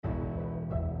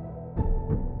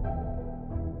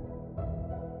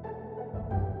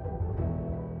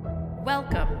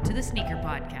Welcome to the Sneaker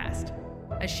Podcast,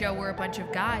 a show where a bunch of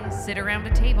guys sit around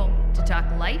a table to talk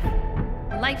life,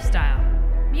 lifestyle,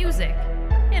 music,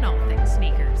 and all things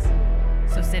sneakers.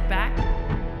 So sit back,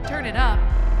 turn it up,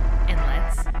 and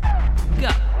let's go.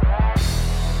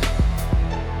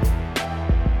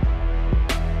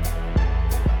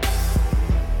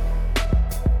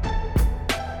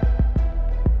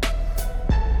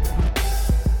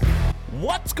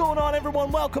 What's going on,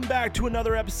 everyone? Welcome back to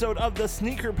another episode of the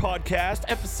Sneaker Podcast,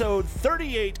 episode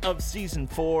 38 of season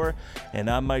 4. And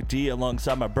I'm Mike D,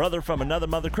 alongside my brother from another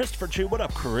mother, Christopher Chu. What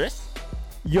up, Chris?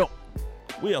 Yo.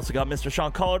 We also got Mr.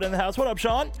 Sean Collard in the house. What up,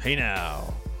 Sean? Hey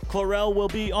now. Chlorel will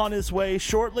be on his way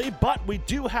shortly, but we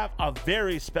do have a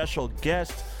very special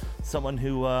guest, someone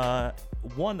who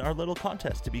won our little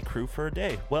contest to be crew for a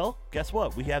day. Well, guess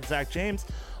what? We have Zach James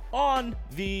on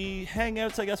the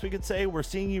Hangouts, I guess we could say. We're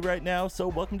seeing you right now, so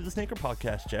welcome to the Sneaker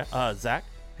Podcast, Zach.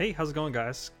 Hey, how's it going,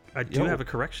 guys? I do have a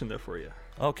correction, though, for you.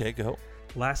 Okay, go.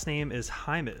 Last name is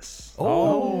Jaimes.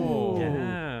 Oh.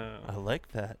 Yeah. I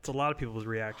like that. It's a lot of people's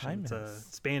reaction. Jaimes.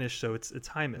 It's Spanish, so it's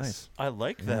Jaimes. Nice. I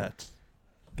like that.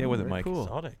 Get with it, Very Mike. Cool.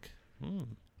 Exotic.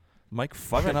 Mike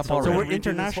fucking up so already. So we're redo this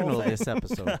international whole thing. this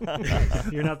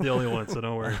episode. You're not the only one, so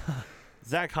don't worry.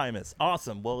 Zach Jaimes.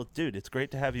 Awesome. Well, dude, it's great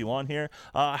to have you on here.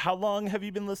 How long have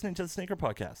you been listening to the Sneaker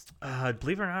Podcast?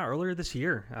 Believe it or not, earlier this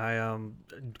year, I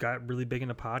got really big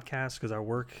into podcasts because I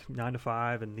work 9 to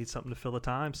 5 and need something to fill the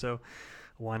time. So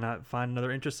why not find another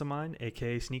interest of mine,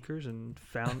 aka sneakers, and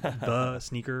found the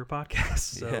Sneaker Podcast.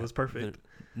 So it was perfect.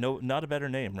 No, not a better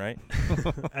name, right?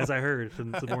 As I heard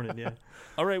from this morning, yeah.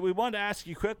 All right, we wanted to ask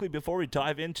you quickly before we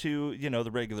dive into,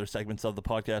 the regular segments of the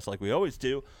podcast like we always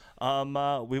do.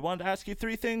 We wanted to ask you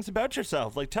 3 things about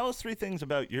yourself. Like, tell us 3 things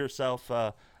about yourself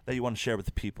that you want to share with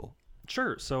the people.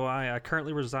 Sure. So I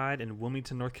currently reside in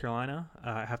Wilmington, North Carolina.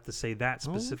 I have to say that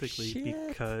specifically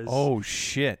because... Oh,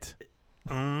 shit.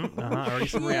 Already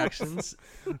some reactions.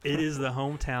 It is the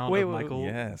hometown of Michael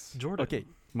Jordan. Okay,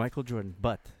 Michael Jordan,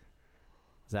 but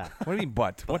Zach. What do you mean,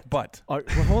 but? What but? Well,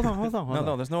 hold on.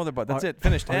 No, there's no other but. That's it.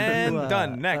 Finished. And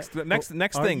done. Next.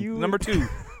 Next thing. you- Number 2.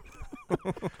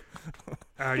 I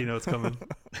already know it's coming.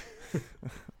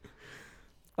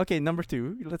 Okay, number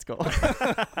 2. Let's go.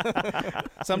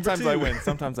 Sometimes I win.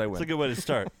 Sometimes I It's a win. good way to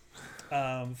start.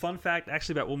 Fun fact,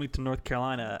 actually, about Wilmington, North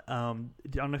Carolina. I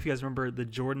don't know if you guys remember the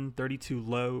Jordan 32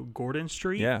 Low Gordon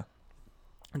Street. Yeah.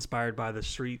 Inspired by the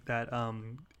street that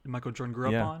Michael Jordan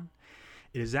grew up on.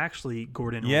 It is actually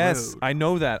Gordon Yes, Road. I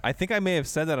know that. I think I may have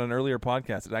said that on an earlier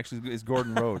podcast. It actually is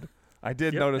Gordon Road. I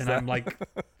did notice and that.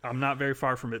 I'm not very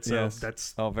far from it, so Yes.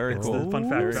 that's very that's cool. the fun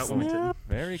fact Very about cool. Wilmington.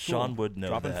 Very cool. Sean would know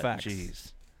Dropping that. facts.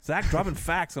 Jeez. Zach dropping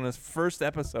facts on his first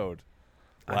episode.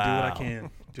 I do what I Wow. can. Do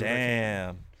what I can.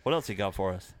 Damn. What else you got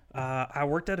for us? I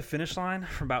worked at a Finish Line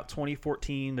from about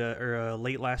 2014 to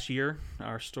late last year.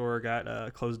 Our store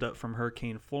got closed up from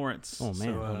Hurricane Florence. Oh, man.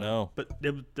 So, Oh, no. But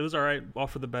it was all right, all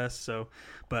for the best. So,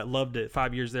 but loved it.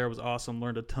 5 years there was awesome.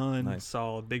 Learned a ton. Nice.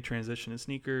 Saw a big transition in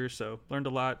sneakers. So learned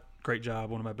a lot. Great job.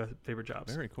 One of my favorite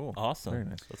jobs. Very cool. Awesome. Very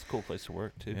nice. That's a cool place to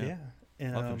work, too. Yeah.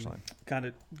 Love Finish And Line. kind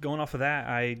of going off of that,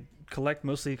 I collect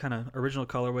mostly kind of original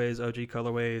colorways, OG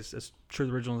colorways, as true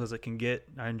originals as it can get.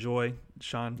 I enjoy.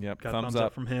 Sean Yep, got thumbs thumbs up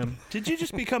up. from him. Did you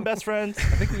just become best friends? I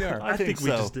think we are. I think we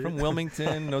so. just did. From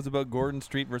Wilmington, knows about Gordon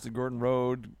Street versus Gordon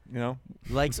Road,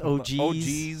 Likes OGs.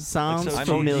 OGs. Sounds Likes OGs.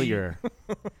 familiar.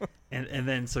 And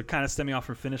then so kind of stemming off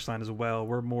from Finish Line as well,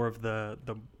 we're more of the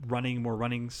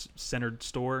running centered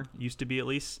store, used to be at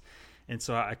least. And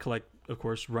so I collect, of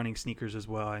course, running sneakers as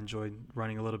well. I enjoy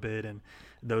running a little bit, and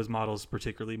those models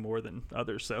particularly more than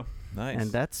others. So Nice.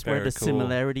 And that's where Very the cool.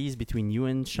 similarities between you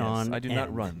and Sean Yes, I do not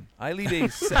end. run. I lead a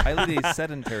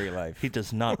sedentary life. He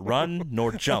does not run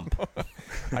nor jump.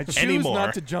 I choose anymore.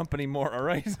 not to jump anymore. All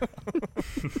right.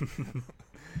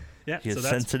 yeah, He has so that's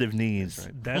sensitive knees. That's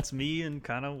right. that's me and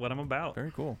kind of what I'm about.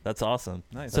 Very cool. That's awesome.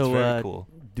 Nice. That's So, very cool.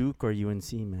 Duke or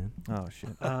UNC, man? Oh shit.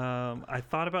 I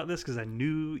thought about this because I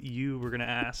knew you were going to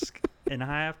ask, and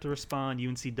I have to respond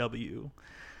UNCW,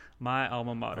 my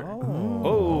alma mater.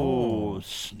 Oh,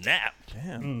 snap.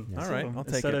 Damn. Yes. All right. So I'll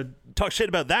take instead it. of Talk shit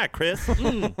about that, Chris.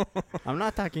 I'm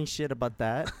not talking shit about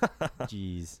that.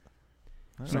 Jeez.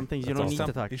 All Some right. things you That's don't all. need to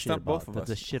Stump- talk you shit stumped about. both of That's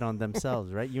a us. shit on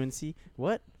themselves, right? UNC?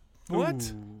 What?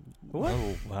 What? What?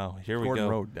 Oh, wow. Here we Gordon go.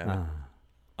 Road. Damn it. Ah.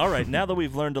 All right. Now that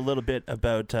we've learned a little bit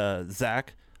about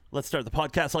Zach, let's start the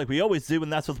podcast like we always do,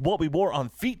 and that's with what we wore on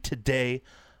feet today.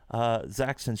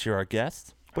 Zach, since you're our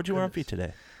guest, what'd you wear on feet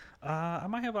today? I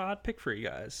might have an odd pick for you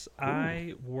guys.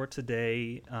 I wore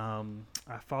today.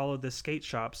 I followed this skate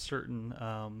shop, certain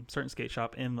skate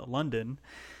shop in London.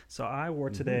 So I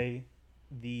wore today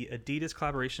the Adidas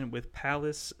collaboration with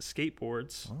Palace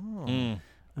Skateboards.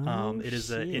 Oh. It is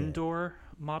an indoor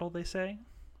model, they say.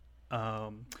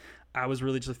 I was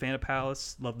really just a fan of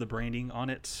Palace. Love the branding on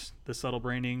it, the subtle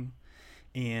branding,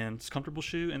 and it's a comfortable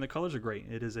shoe, and the colors are great.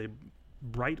 It is a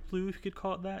bright blue, if you could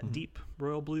call it that, deep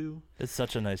royal blue. It's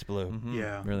such a nice blue.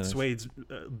 Yeah, Really nice. suede's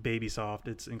baby soft.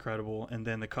 It's incredible. And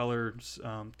then the colors,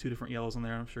 2 different yellows on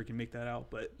there. I'm sure you can make that out,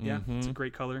 but yeah, it's a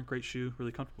great color, great shoe,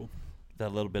 really comfortable.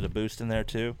 That little bit of boost in there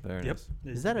too. There it is.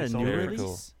 Is that a It's all new there. Very release?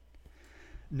 cool.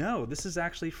 No, this is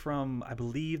actually from, I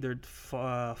believe, their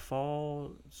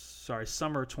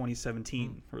summer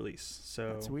 2017 release.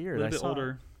 So That's weird. A little I bit saw-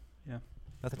 older.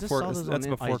 That's I just before, saw those that's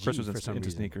on before IG Chris was for some into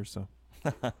reason. sneakers. So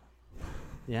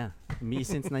Yeah, me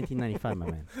since 1995,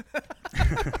 my man.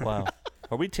 Wow.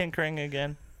 Are we tinkering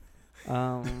again? You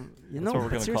That's know, what we're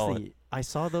but gonna call seriously, I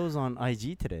saw those on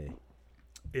IG today.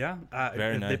 Yeah,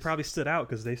 Very They nice. probably stood out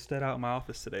because they stood out in my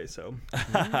office today. So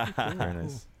very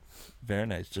nice. Very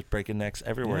nice. Just breaking necks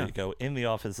everywhere Yeah. you go. In the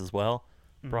office as well.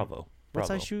 Bravo. What Bravo.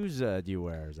 size shoes do you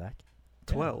wear, Zach?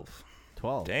 12.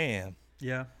 12. Damn.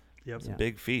 Yeah. Yep. Yeah.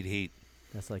 Big feet heat.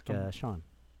 That's like Sean.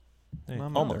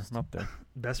 I'm Almost. up there.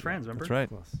 Best friends, remember? That's right.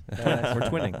 Close. We're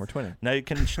twinning. We're twinning. Now you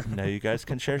can. Now you guys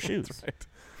can share shoes. That's right.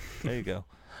 There you go.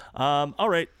 All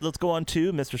right. Let's go on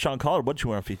to Mr. Sean Collard. What you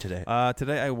wear on feet today?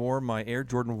 Today I wore my Air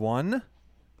Jordan 1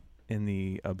 in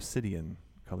the Obsidian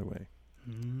colorway.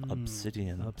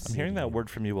 Obsidian. I'm hearing that word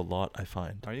from you a lot. I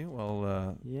find. Are you?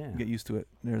 Well, Yeah. get used to it.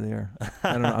 There they are.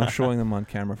 I don't know. I'm showing them on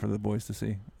camera for the boys to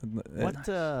see.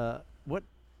 What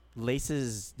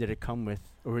laces did it come with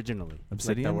originally?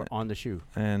 Obsidian? Like that were on the shoe.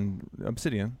 And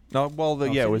Obsidian. No, well,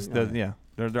 yeah, it was the Obsidian?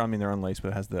 yeah. I mean, they're unlaced, but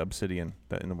it has the Obsidian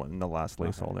that in the last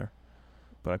lace Okay. all there.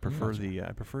 But I prefer Gotcha.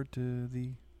 I preferred to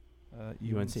the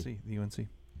UNC. The UNC.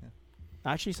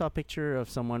 I actually saw a picture of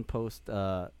someone post.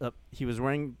 He was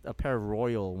wearing a pair of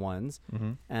Royal ones,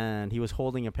 Mm-hmm. and he was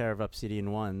holding a pair of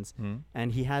Obsidian ones,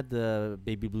 and he had the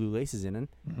baby blue laces in it.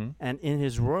 Mm-hmm. And in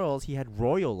his Royals, he had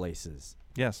Royal laces.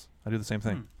 Yes, I do the same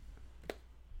thing.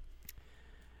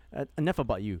 Enough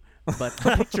about you, but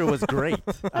the picture was great.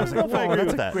 I was don't like, know if I wow, agree that's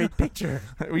with a that. great picture.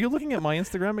 Were you looking at my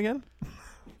Instagram again?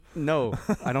 No,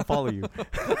 I don't follow you.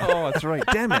 Oh, that's right.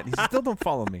 Damn it! You still don't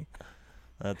follow me.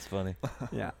 That's funny.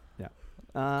 Yeah.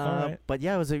 right. But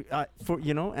yeah, it was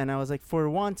and I was like, for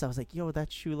once, I was like, yo,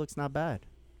 that shoe looks not bad.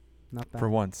 Not bad. For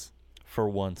once, For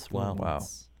once. Wow. Wow.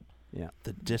 Yeah.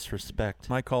 The disrespect.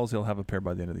 my calls. He'll have a pair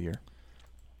by the end of the year.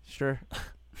 Sure.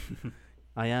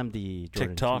 I am the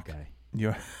Jordan TikTok. 2 guy.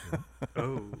 You.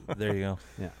 Oh. There you go.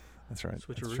 That's right.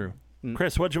 Switcheroo. That's true.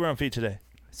 Chris, what'd you wear on feet today?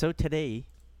 So today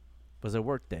was a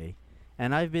work day,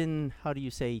 and I've been, how do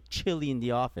you say, chilly in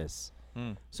the office.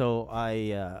 So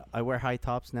I wear high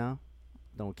tops now.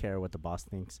 Don't care what the boss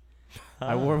thinks.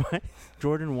 I wore my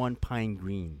Jordan 1 Pine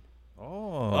Green.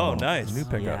 Oh, nice. New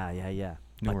pickup. Yeah.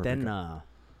 Newer But then, pickup.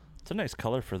 It's a nice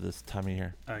color for this time of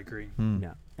year. I agree.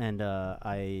 yeah. And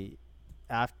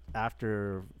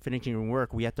after finishing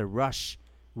work, we had to rush.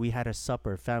 We had a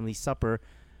family supper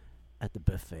at the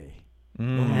buffet.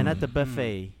 And at the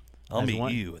buffet, I'll as meet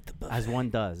one- you at the buffet. as one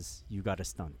does, you got a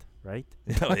stunt, right?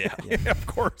 Oh yeah. Of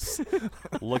course.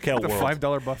 Look out, The world.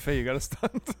 $5 buffet. You got to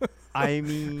stunt. I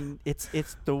mean, it's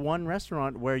the one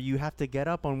restaurant where you have to get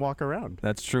up and walk around.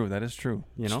 That's true. That is true.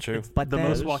 You It's know, true. But The then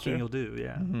most walking you'll do,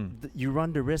 yeah. you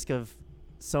run the risk of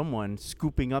someone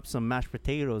scooping up some mashed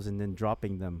potatoes and then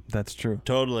dropping them That's true. on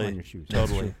Totally. your shoes.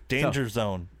 Totally. Danger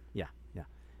zone. Yeah.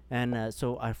 And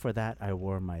so for that, I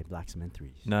wore my black cement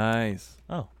 3s. Nice.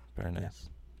 Oh, very nice.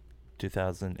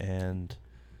 2018.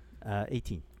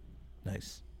 18.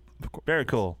 Nice. Very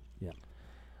cool. Yeah.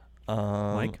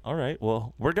 Mike? All right.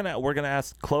 Well, we're gonna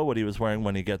ask Chloe what he was wearing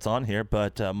when he gets on here,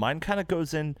 but mine kind of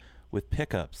goes in with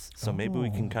pickups, so maybe we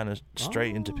can kind of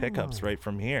straight into pickups right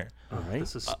from here. All right. The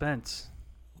suspense.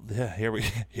 Yeah,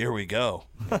 here we go.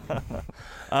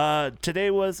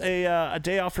 Today was a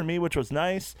day off for me, which was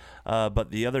nice.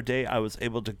 But the other day I was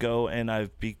able to go, and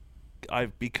I've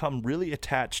become really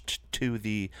attached to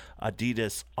the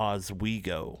Adidas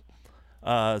Oswego.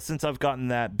 Since I've gotten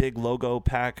that big logo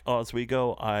pack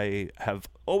Oswego, I have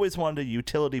always wanted a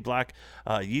utility black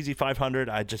Yeezy 500.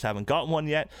 I just haven't gotten one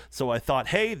yet. So I thought,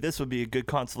 hey, this would be a good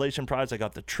consolation prize. I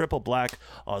got the triple black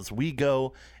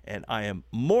Oswego, and I am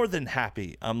more than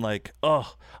happy. I'm like,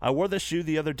 oh, I wore this shoe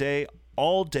the other day,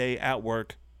 all day at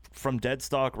work, from dead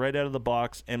stock, right out of the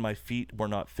box, and my feet were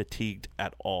not fatigued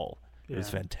at all. It was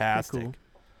Yeah. fantastic. Cool.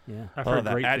 Yeah. I've Oh, heard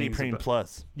that great things Adiprene about-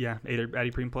 Plus. Yeah,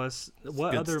 Adiprene Plus.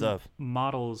 What good other stuff.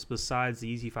 models besides the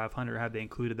Easy 500 have they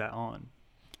included that on?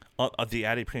 The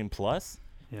Adiprene Plus?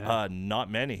 Yeah.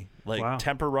 Not many. Like Wow.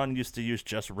 Temper Run used to use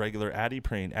just regular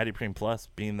Adiprene. Adiprene Plus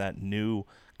being that new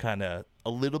kind of a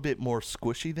little bit more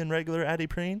squishy than regular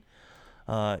Adiprene.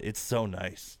 It's so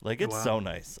nice. Like it's so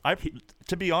nice.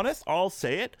 To be honest, I'll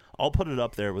say it. I'll put it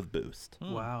up there with Boost.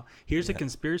 Wow. Here's a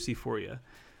conspiracy for you.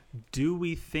 Do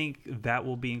we think that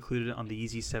will be included on the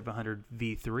Yeezy 700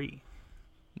 V3?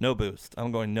 No Boost.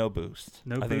 I'm going no Boost.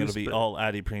 No I think it'll Boost, be but- all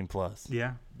Adiprene Plus.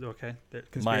 Yeah. Okay. That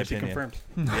My conspiracy opinion.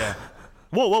 confirmed. Yeah.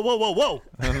 Whoa.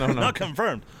 No. Not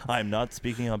confirmed. I'm not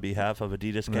speaking on behalf of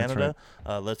Adidas Canada.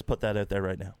 Let's put that out there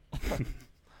right now.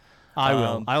 I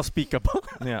will. I'll speak up.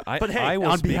 Yeah, But hey, I will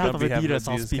on speak behalf on of behalf Adidas,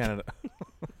 I'll Adidas speak. Canada.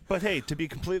 But hey, to be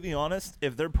completely honest,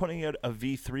 if they're putting out a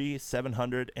V3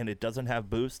 700 and it doesn't have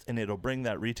Boost and it'll bring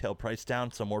that retail price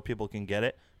down so more people can get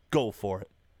it, go for it.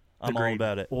 I'm all Agreed.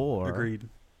 about it. Or Agreed.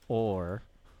 Or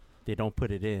they don't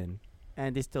put it in,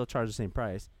 and they still charge the same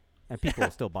price, and people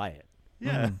will still buy it.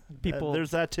 Yeah. People,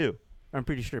 There's that too. I'm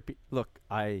pretty sure. Look,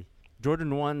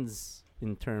 Jordan 1s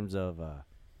in terms of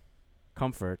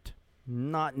comfort,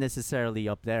 not necessarily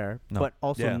up there, No. but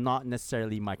also Yeah. not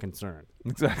necessarily my concern.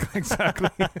 Exactly.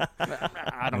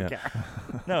 I don't Yeah.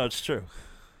 care. No, it's true.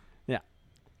 Yeah.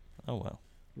 Oh, well.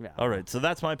 Yeah. All right. So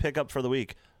that's my pickup for the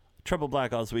week. Triple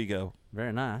Black Oswego.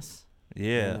 Very nice.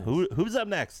 Yeah. Very Who's up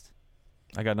next?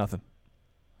 I got nothing,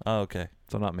 Oh, okay.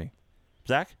 so not me.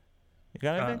 Zach? You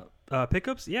got anything?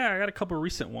 Pickups? Yeah, I got a couple of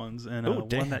recent ones, and Oh, one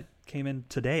damn. that came in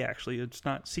today. Actually, it's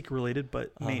not secret related,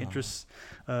 but may interest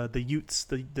the Utes,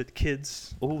 the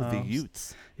kids. Oh, the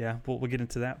Utes. Yeah, we'll get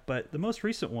into that. But the most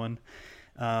recent one,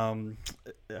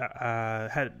 I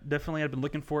had been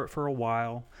looking for it for a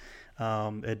while.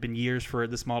 It had been years for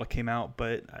this model came out,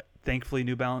 but thankfully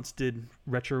New Balance did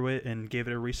retro it and gave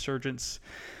it a resurgence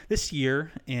this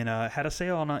year, and had a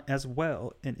sale on it as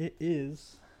well. And it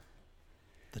is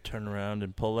The turnaround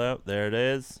and pull out. There it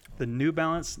is. the New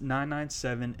Balance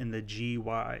 997 in the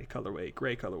GY colorway,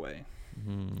 gray colorway.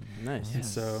 Nice. And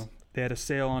so they had a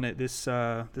sale on it this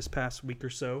past week or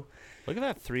so. Look at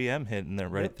that 3M hitting there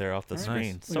right Yep. there off the Nice.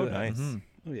 screen. Look So at that. nice.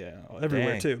 Oh yeah,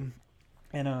 everywhere Dang. too.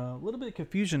 And a little bit of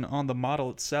confusion on the model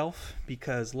itself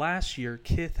because last year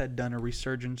Kith had done a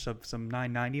resurgence of some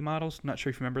 990 models. Not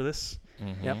sure if you remember this.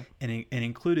 Mhm. Yep. And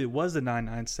included was the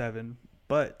 997,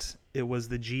 but it was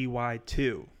the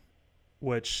GY2,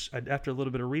 which after a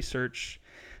little bit of research,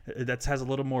 that has a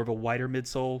little more of a wider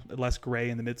midsole, less gray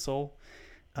in the midsole.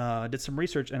 Did some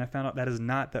research and I found out that is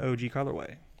not the OG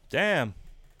colorway. Damn.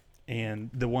 And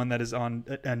the one that is on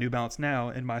a New Balance now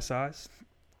in my size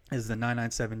is the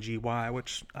 997 GY,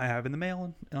 which I have in the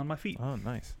mail and on my feet. Oh,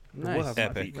 nice. We'll Nice. have my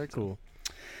Epic. feet. Very cool.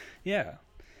 Yeah.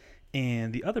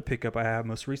 And the other pickup I have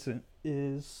most recent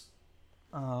is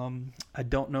I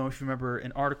don't know if you remember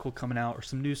an article coming out or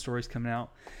some news stories coming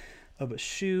out of a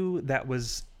shoe that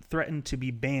was threatened to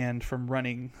be banned from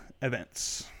running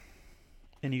events.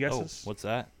 Any guesses? What's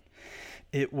that?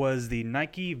 It was the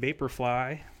Nike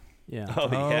Vaporfly. Yeah. Oh,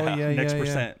 yeah. Next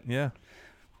percent. Yeah.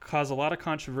 Caused a lot of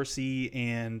controversy,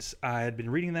 and I had been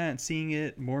reading that and seeing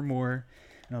it more and more,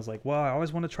 and I was like, well, I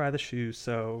always want to try the shoe,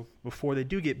 so before they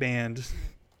do get banned,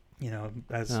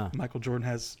 as Michael Jordan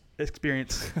has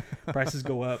experience, prices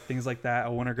go up, things like that, I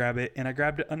want to grab it, and I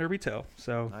grabbed it under retail,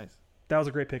 so Nice. that was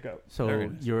a great pickup. So Very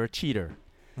nice. you're a cheater,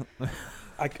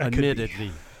 I could be.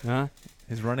 admittedly. Huh?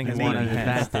 His running You is want in an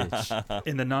hand. advantage.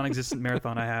 In the non-existent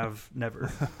marathon I have,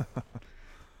 never.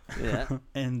 Yeah.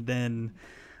 And then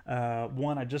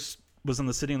one I just was on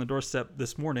the doorstep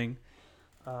this morning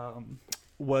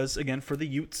was, again, for the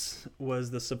Utes,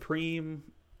 was the Supreme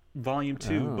Volume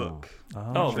 2 Oh. book.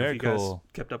 Oh, Not sure very if you guys cool.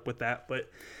 kept up with that, but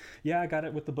yeah, I got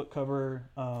it with the book cover.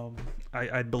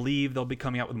 I believe they'll be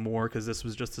coming out with more because this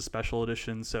was just a special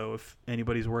edition. So if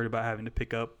anybody's worried about having to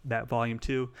pick up that Volume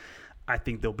 2, I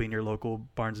think they'll be in your local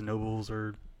Barnes and Nobles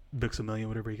or Books A Million,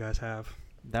 whatever you guys have.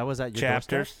 That was at your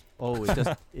Chapters.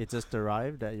 doorstep? Oh, it just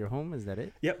arrived at your home. Is that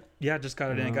it? Yep. Yeah, just got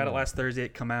it in. Got it Oh. last Thursday.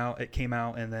 It came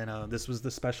out, and then this was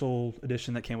the special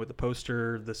edition that came with the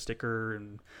poster, the sticker,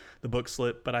 and the book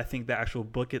slip. But I think the actual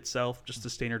book itself, just a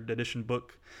standard edition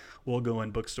book, will go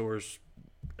in bookstores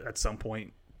at some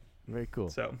point. Very cool.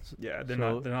 So yeah, they're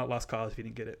So- not lost cause if you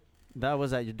didn't get it. That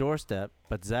was at your doorstep,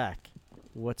 but Zach,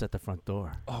 what's at the front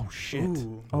door? Oh shit.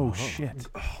 Ooh. Oh shit.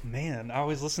 Oh man, I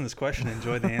always listen to this question and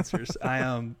enjoy the answers.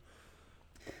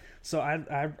 So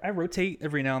I rotate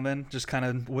every now and then, just kind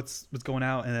of what's going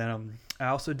out, and then I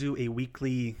also do a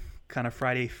weekly kind of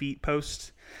Friday feet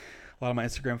post. A lot of my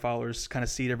Instagram followers kind of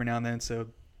see it every now and then, so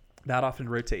that often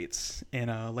rotates.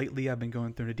 And lately, I've been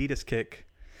going through an Adidas kick,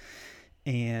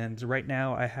 and right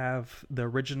now I have the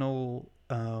original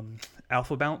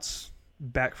Alpha Bounce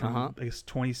back from I guess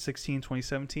 2016,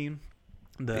 2017.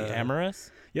 The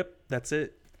Amorous? Yep, that's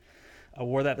it. I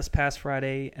wore that this past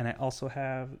Friday, and I also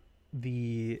have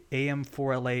the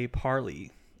AM4LA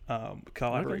Parley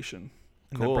collaboration.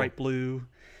 In the Cool. bright blue,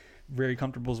 very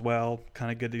comfortable as well.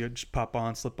 Kind of good to just pop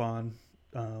on, slip on,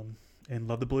 and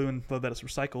love the blue and love that it's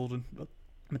recycled and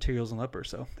materials and leather.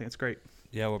 So I think it's great.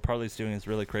 Yeah, what Parley's doing is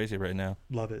really crazy right now.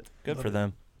 Love it. Good Love for it.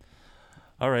 them.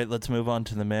 All right, let's move on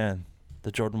to the man,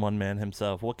 the Jordan 1 man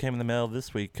himself. What came in the mail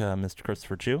this week, Mr.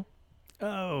 Christopher Chu?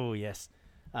 Oh, yes.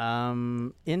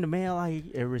 In the mail, I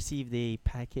received a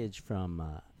package from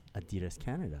Adidas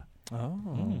Canada.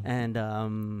 Oh.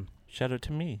 And Shout out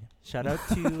to me. shout out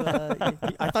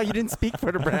to... I thought you didn't speak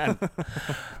for the brand.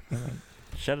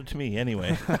 Shout out to me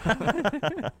anyway.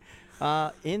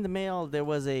 In the mail, there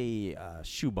was a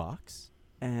shoebox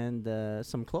and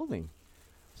some clothing.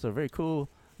 So very cool.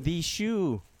 The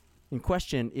shoe in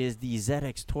question is the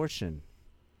ZX Torsion.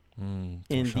 In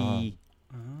the...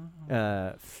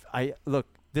 look,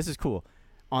 this is cool.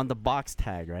 On the box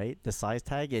tag, right? The size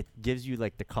tag, it gives you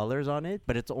like the colors on it,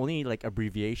 but it's only like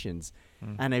abbreviations.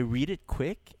 And I read it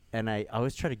quick, and I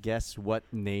always try to guess what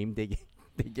name they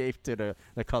gave to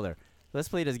the color. Let's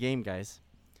play this game, guys.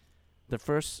 The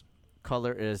first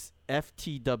color is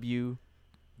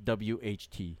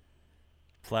FTWWHT.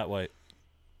 Flat white.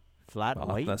 Flat Oh,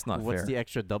 white? that's not What's fair. the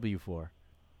extra W for?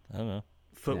 I don't know.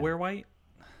 Footwear white,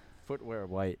 Footwear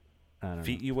white. I don't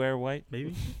Feet know. you wear white?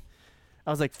 maybe. I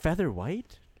was like, feather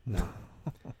white? No.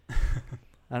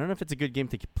 I don't know if it's a good game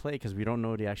to play because we don't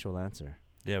know the actual answer.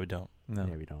 Yeah, we don't. No.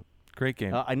 Yeah, we don't. Great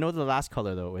game. I know the last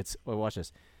color though. It's watch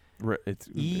this. It's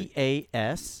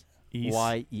EASYEL.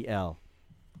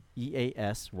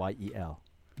 EASYEL.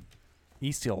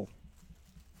 Easthill.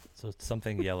 So it's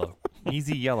something yellow.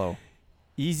 Easy yellow.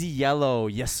 Easy yellow,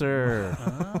 yes sir.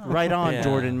 Right on, Yeah.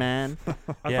 Jordan man.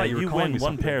 I Yeah, thought you were calling win me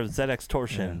one something. pair of ZX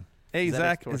Torsion. Hey, ZX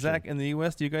Zach, Torsion. Zach, in the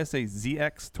U.S., do you guys say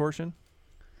ZX Torsion?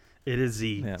 It is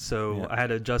Z. Yeah, So yeah. I had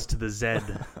to adjust to the Z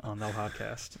on the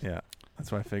podcast. Yeah,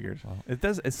 that's what I figured. It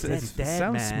does. It Zed's dead,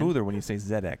 sounds man. smoother when you say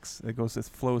ZX. It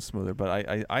flows smoother. But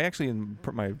I actually in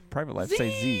my private life say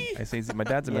Z. I say Z. My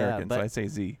dad's Yeah, American, so but- I say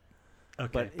Z. Okay,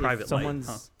 But private if someone's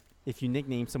light. if you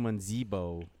nickname someone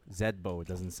Zebo, Zedbo, it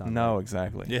doesn't sound No, right,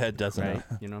 exactly. Yeah, it doesn't. right?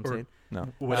 You know what I'm Or- saying? No.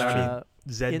 Would I mean Uh,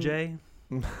 ZJ?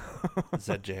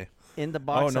 ZJ. in the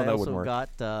box, no, I that also wouldn't work. got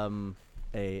an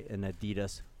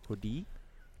Adidas hoodie.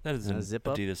 That is an zip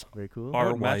up. Adidas. Very cool.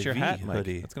 That would match your RYV hat, Mike.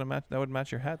 hoodie. That's gonna match. That would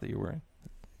match your hat that you're wearing.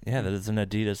 Yeah, that is an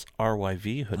Adidas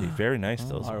RYV hoodie. Very nice,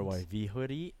 those ones. RYV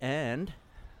hoodie and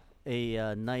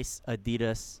a nice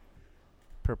Adidas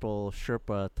purple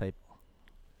Sherpa type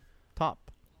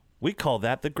top. We call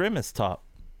that the Grimace top.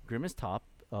 Grimace top.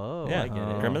 Oh, yeah, I get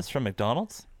it. Grimace from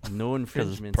McDonald's. No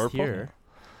infringements purple? here.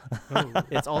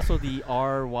 It's also the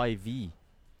RYV.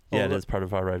 Yeah, Oh, it look, is part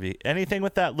of RYV. Anything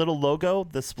with that little logo,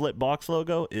 the split box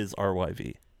logo, is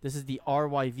RYV. This is the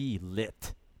RYV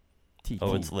lit. TT.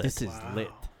 Oh, it's lit. This is Wow.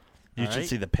 lit. You All should right.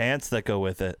 see the pants that go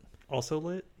with it. Also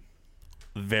lit?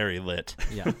 Very lit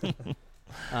Yeah.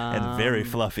 and very Um,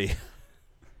 fluffy.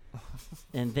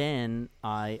 And then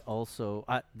I also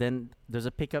then there's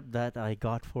a pickup that I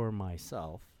got for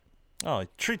myself. Oh,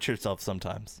 treat yourself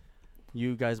sometimes.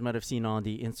 You guys might have seen on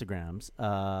the Instagrams.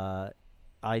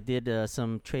 I did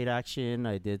some trade action.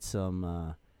 I did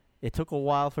some. It took a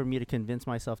while for me to convince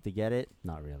myself to get it.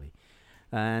 Not really.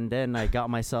 And then I got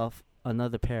myself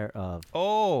another pair of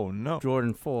Oh no!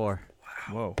 Jordan 4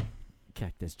 Whoa!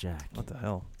 Cactus Jack. What the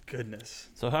hell? Goodness.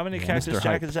 So how many Yeah. Cactus Mr.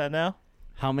 Jack Hype. is that now?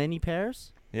 How many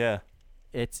pairs? Yeah.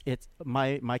 It's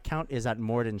my count is at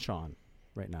more than Sean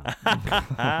right now.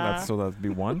 That'd be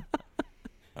one.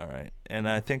 All right. And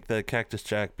I think the Cactus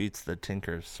Jack beats the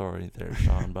Tinker. Sorry there,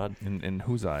 Sean, bud. In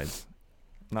whose eyes?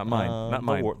 Not mine. Not the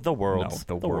mine. the world's.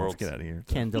 No, the world's. Get out of here.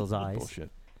 Kendall's eyes.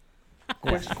 Bullshit.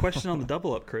 Question on the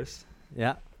double up, Chris.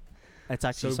 Yeah. It's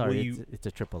actually So will sorry. you- It's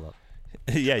a triple up.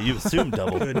 Yeah, you assume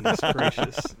double. Goodness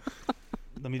gracious.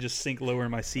 Let me just sink lower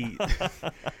in my seat.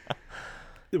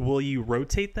 Will you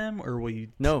rotate them or will you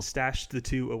No. stash the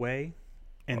two away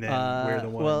and then wear the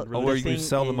one? well, really- Or The you can thing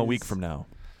sell them a week is- from now.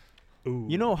 Ooh.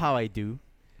 You know how I do.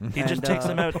 He just And, takes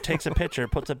them out, takes a picture,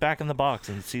 puts it back in the box,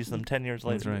 and sees them 10 years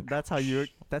later. That's right.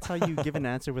 That's how you give an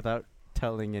answer without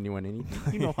telling anyone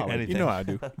anything. You know how I do. Anything. You know how I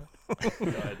do.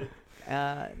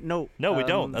 No. No, we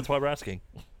don't. That's why we're asking.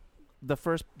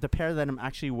 The pair that I'm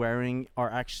actually wearing are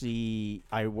actually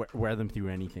I wear them through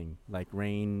anything like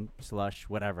rain, slush,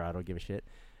 whatever. I don't give a shit.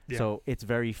 Yeah. So it's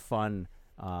very fun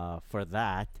for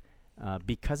that.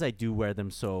 Because I do wear them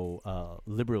so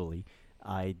liberally,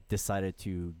 I decided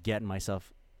to get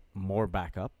myself more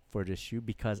backup for this shoe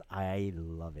because I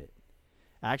love it.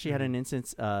 I actually had an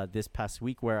instance this past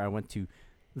week where I went to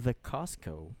the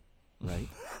Costco, right,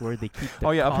 where they keep the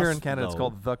Oh yeah, up here in costs Canada, it's low.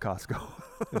 called the Costco.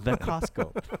 The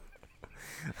Costco.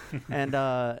 And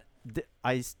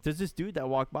there's this dude that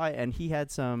walked by, and he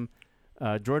had some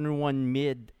Jordan 1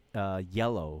 mid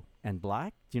yellow and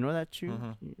black. Do you know that shoe?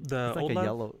 Mhm. The It's like old a love?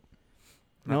 yellow.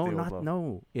 Not No, the Old not Love.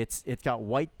 no. It's got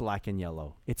white, black, and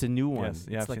yellow. It's a new one. Yes,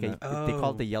 yeah, it's I've like seen they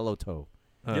call it Oh. the yellow toe,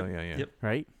 Oh Yep, yeah, yeah. yep.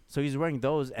 right? So he's wearing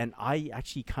those, and I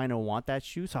actually kind of want that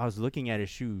shoe. So I was looking at his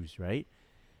shoes, right?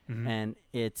 Mhm. And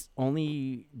it's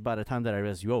only by the time that I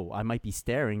realized, I might be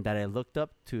staring, that I looked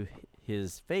up to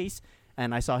his face,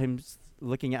 and I saw him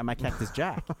looking at my Cactus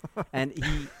Jack. And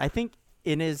I think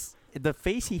the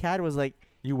face he had was like,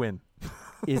 You win.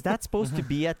 is that supposed to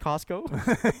be at Costco?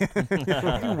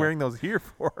 What are you wearing those here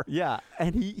for? Yeah.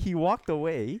 And he walked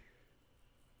away,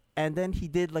 and then he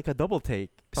did like a double take,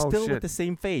 Oh, still with shit. the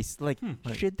same face. Like,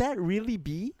 should that really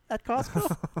be at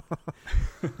Costco?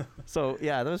 So,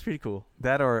 yeah, that was pretty cool.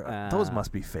 That or those Uh,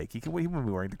 must be fake. He wouldn't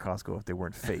be wearing the Costco if they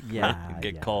weren't fake. Yeah.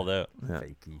 Get yeah. called out. Yeah.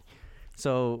 Fakey.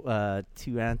 So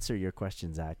to answer your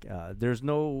question, Zach, there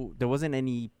wasn't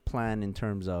any plan in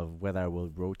terms of whether I will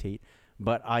rotate,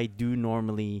 but I do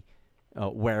normally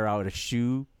wear out a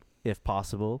shoe if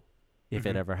possible, if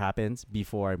it Mhm. ever happens,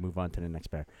 before I move on to the next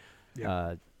pair.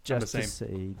 Yeah. Just to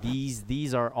say,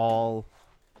 these are all,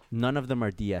 none of them are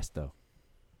DS though.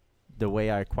 The way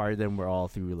I acquired them were all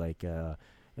through like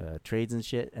trades and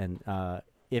shit, and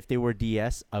if they were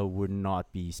DS, I would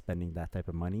not be spending that type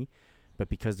of money. But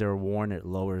because they're worn, it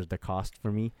lowers the cost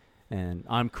for me, and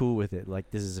I'm cool with it. Like,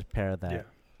 this is a pair that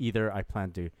either I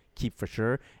plan to keep for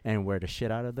sure and wear the shit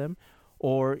out of them,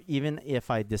 or even if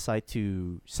I decide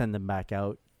to send them back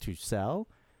out to sell,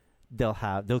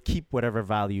 they'll keep whatever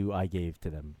value I gave to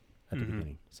them at the Mhm.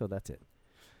 beginning. So that's it.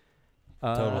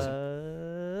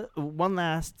 Totally. One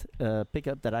last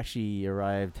pickup that actually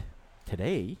arrived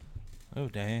today. Oh,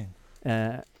 dang.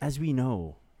 As we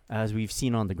know, as we've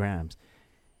seen on the grams,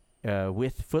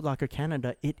 with Foot Locker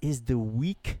Canada, it is the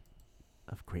week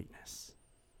of greatness.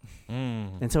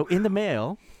 And so in the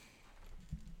mail,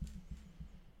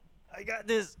 I got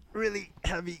this really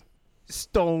heavy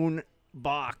stone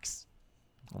box.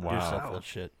 You're so Wow. full of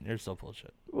shit. You're so full of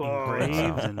shit.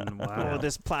 Engraved and wow. Oh,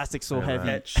 this plastic's so Yeah, heavy.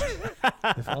 right. Etched.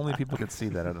 If only people could see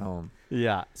that at home.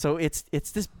 Yeah. So it's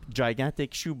this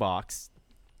gigantic shoe box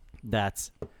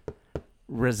that's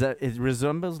it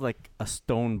resembles like a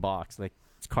stone box, like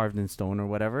it's carved in stone or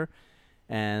whatever.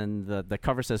 And the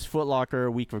cover says Foot Locker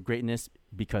Week of Greatness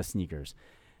because sneakers.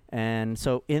 And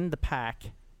so in the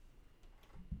pack,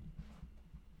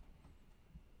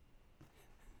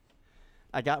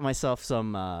 I got myself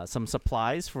some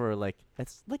supplies for like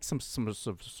some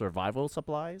survival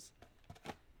supplies.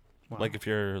 Wow. Like if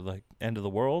you're like end of the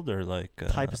world or like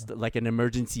Types like an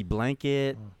emergency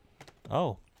blanket.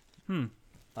 Oh, Uh,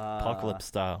 apocalypse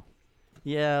style.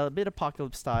 Yeah, a bit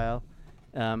apocalypse style.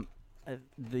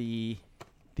 The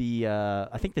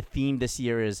I think the theme this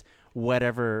year is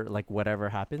whatever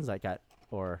happens,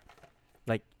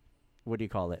 what do you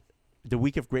call it? The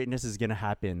week of greatness is gonna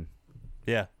happen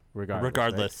Yeah.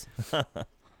 regardless. right?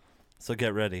 So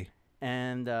get ready.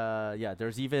 And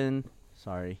there's even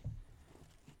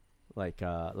like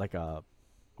a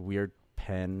weird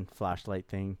pen flashlight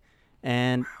thing.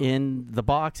 And in the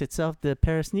box itself, the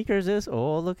pair of sneakers is,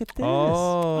 look at this.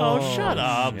 Oh, shut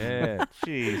up. Yeah.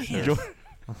 Jesus.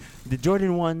 The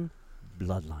Jordan 1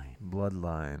 Bloodline.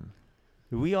 Bloodline.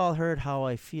 We all heard how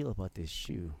I feel about this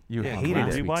shoe. You Yeah, hated can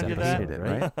it. we rewind you that? Hated it,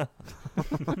 right?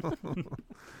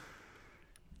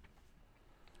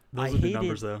 Those I are the hated,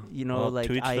 numbers, though. Well,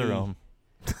 to each their own.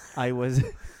 I was,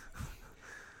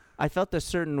 I felt a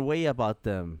certain way about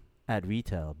them at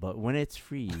retail, but when it's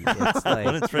free, it's like,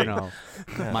 When it's free.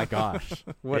 my gosh,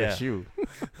 what Yeah. a shoe.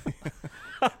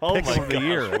 Oh Pick my of the gosh,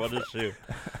 year. what a shoe.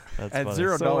 That's At funny.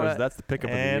 $0, So, that's the pickup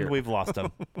of the And year. we've lost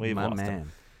him. We've My lost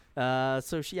him.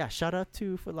 man. Shout out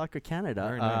to Foot Locker Canada.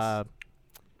 Very nice.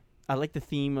 I like the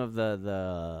theme of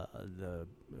the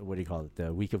what do you call it?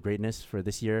 The Week of Greatness for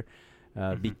this year,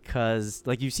 because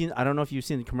like I don't know if you've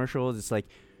seen the commercials. It's like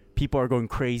people are going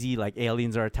crazy, like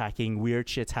aliens are attacking, weird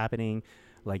shit's happening,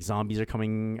 like zombies are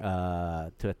coming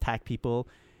to attack people.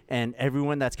 And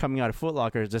everyone that's coming out of Foot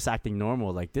Locker is just acting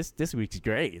normal. Like this week's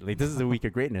great. Like this is the week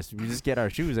of greatness. We just get our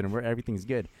shoes and everything's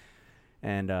good.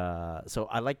 And so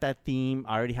I like that theme.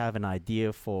 I already have an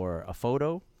idea for a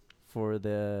photo for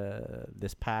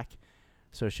this pack,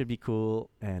 so it should be cool.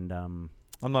 And I'm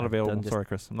not I've available. done this- Sorry,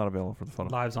 Chris. I'm not available for the photo.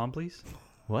 Live zombies?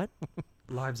 what?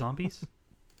 Live zombies?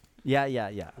 Yeah.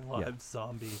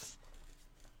 Zombies.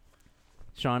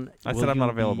 Sean, I will said I'm you not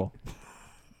be available.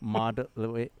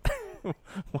 Wait.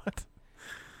 What?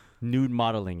 Nude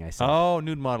modeling, I said. Oh,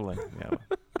 nude modeling.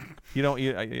 Yeah. You don't.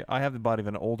 I have the body of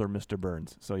an older Mr.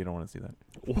 Burns, so you don't want to see that.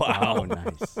 Wow. Oh,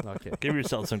 nice. Okay. Give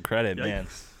yourself some credit, man.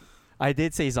 I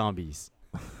did say zombies.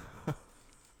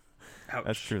 Ouch.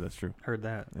 That's true. That's true. Heard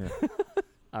that. Yeah.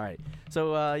 All right.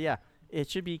 So yeah, it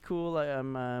should be cool.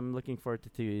 I'm looking forward to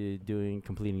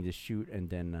completing the shoot, and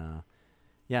then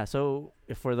yeah. So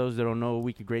for those that don't know,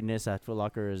 Week of Greatness at Foot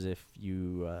Locker is if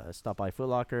you stop by Foot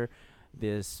Locker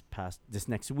this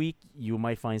next week, you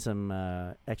might find some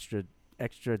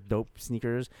extra dope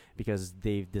sneakers because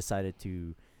they've decided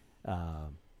to I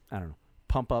don't know,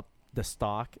 pump up the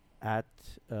stock at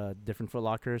different Foot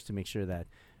Lockers to make sure that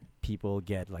people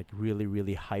get like really,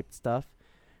 really hyped stuff.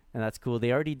 And that's cool.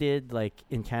 They already did, like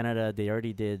in Canada, they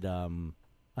already did a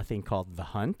thing called The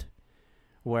Hunt,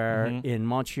 where in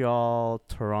Montreal,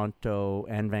 Toronto,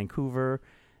 and Vancouver,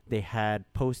 they had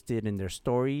posted in their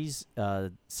stories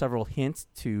several hints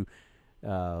to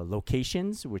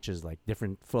locations, which is like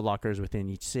different Foot Lockers within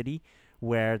each city,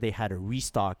 where they had a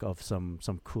restock of some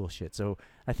cool shit. So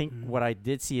I think what I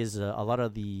did see is a lot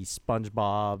of the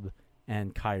SpongeBob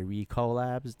and Kyrie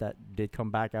collabs that did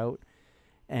come back out.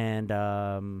 And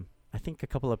I think a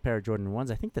couple of pair of Jordan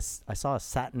 1s. I think I saw a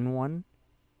satin one,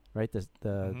 right?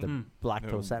 The black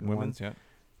toe satin women's, one.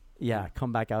 Yeah,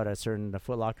 come back out at certain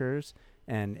Foot Lockers.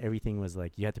 And everything was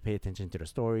like, you had to pay attention to the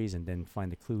stories and then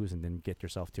find the clues and then get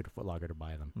yourself to the Foot Locker to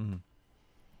buy them. Mm-hmm.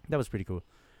 That was pretty cool.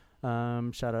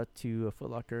 Shout out to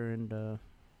Foot Locker and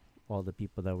all the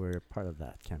people that were part of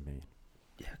that campaign.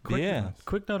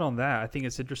 Quick note on that. I think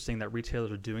it's interesting that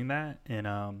retailers are doing that,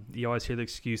 and you always hear the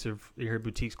excuse of you hear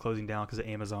boutiques closing down because of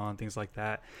Amazon, things like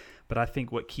that. But I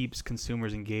think what keeps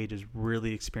consumers engaged is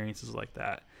really experiences like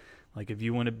that. Like if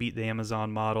you want to beat the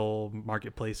Amazon model,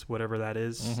 marketplace, whatever that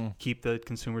is, keep the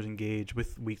consumers engaged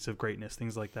with Weeks of Greatness,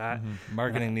 things like that.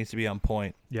 Marketing needs to be on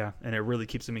point. Yeah, and it really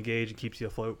keeps them engaged and keeps you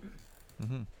afloat.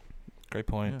 Great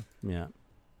point. Yeah.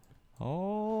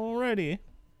 Alrighty,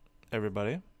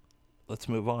 everybody. Let's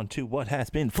move on to what has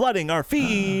been flooding our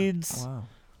feeds. Wow.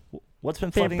 What's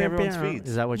been flooding everyone's feeds?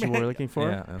 Is that what you were looking for?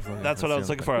 Yeah, That's what I was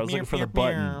looking for. I was looking for the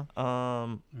button.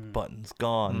 Button's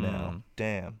gone now.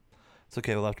 Damn. It's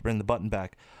okay. We'll have to bring the button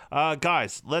back.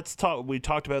 Guys, let's talk. We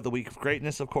talked about the Week of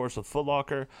Greatness, of course, with Foot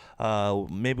Locker.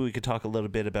 Maybe we could talk a little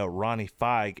bit about Ronnie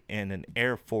Feig and an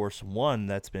Air Force One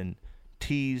that's been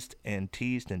teased and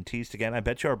teased and teased again. I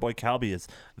bet you our boy Calby is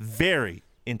very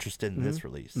interested in this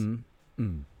release.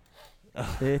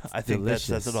 I think that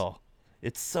says it all.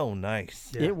 It's so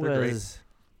nice. Yeah, it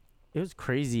was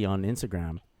crazy on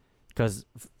Instagram because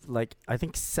like I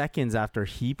think seconds after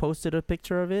he posted a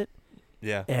picture of it,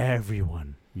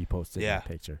 everyone reposted that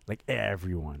picture. Like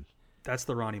everyone. That's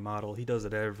the Ronnie model. He does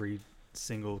it every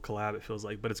single collab, it feels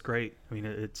like, but it's great. I mean,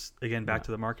 it's again back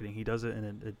to the marketing. He does it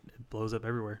and it blows up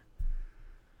everywhere.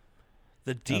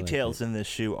 The details in this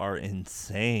shoe are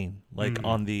insane. Like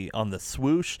on the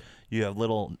swoosh, you have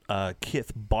little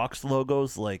Kith box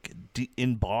logos like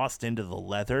embossed into the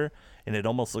leather, and it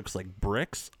almost looks like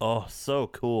bricks. Oh, so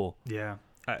cool. Yeah,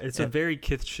 it's a very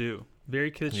Kith shoe.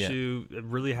 Very Kith shoe. I'm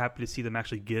really happy to see them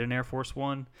actually get an Air Force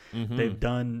One. They've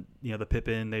done, the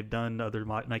Pippen. They've done other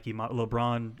Nike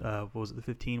LeBron. What was it? The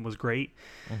 15 was great,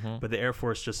 but the Air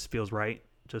Force just feels right.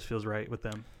 Just feels right with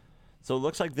them. So it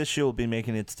looks like this shoe will be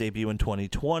making its debut in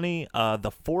 2020.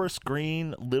 The forest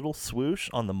green little swoosh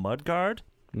on the mudguard.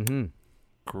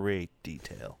 Great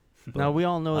detail. Now, we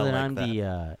all know that I'm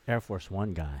the Air Force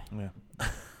One guy. Yeah.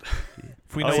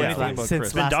 If we know anything about since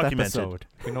Chris, last documented. episode.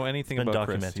 If we know anything about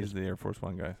Chris, he's the Air Force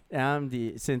One guy. I'm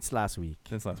since last week.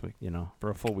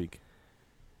 For a full week.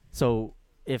 So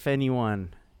if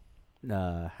anyone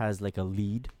has like a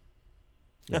lead,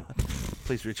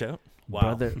 please reach out.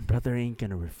 Wow. Brother ain't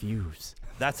gonna refuse.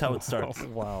 That's how it starts.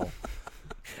 Wow.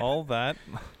 All that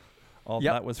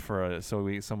was for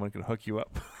someone could hook you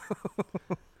up.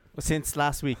 Since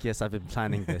last week, yes, I've been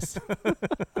planning this.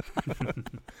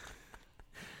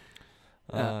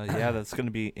 That's going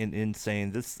to be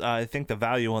insane. This, I think, the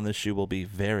value on this shoe will be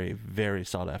very, very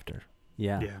sought after.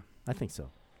 Yeah, I think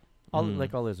so.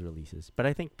 Like all his releases, but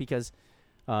I think because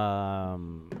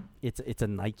it's a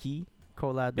Nike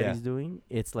collab that he's doing,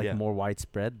 it's like more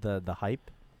widespread. The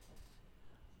hype.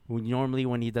 Normally,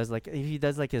 when he does if he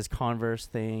does his Converse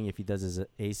thing, if he does his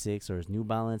Asics or his New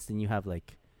Balance, then you have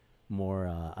like more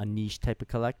a niche type of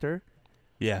collector.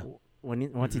 Yeah.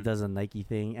 Once he does a Nike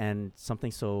thing and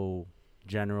something so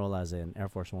general as an Air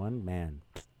Force One, man,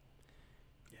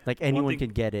 like anyone can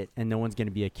get it, and no one's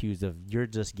gonna be accused of you're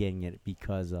just getting it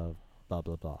because of blah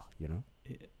blah blah.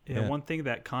 Yeah. One thing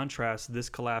that contrasts this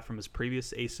collab from his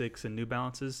previous Asics and New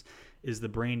Balances is the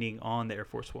branding on the Air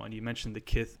Force One. You mentioned the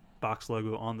Kith box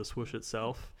logo on the swoosh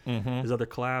itself. Mm-hmm. His other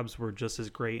collabs were just as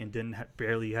great and didn't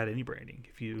barely had any branding.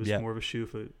 It was more of a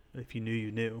shoe if you knew,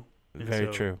 you knew. And Very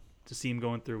so true. To see him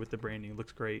going through with the branding, it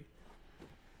looks great.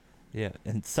 Yeah,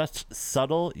 and such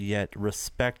subtle yet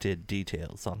respected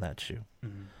details on that shoe.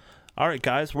 Mm-hmm. All right,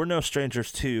 guys, we're no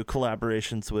strangers to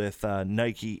collaborations with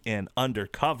Nike and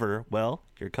Undercover. Well,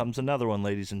 here comes another one,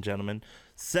 ladies and gentlemen.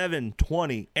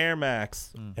 720 Air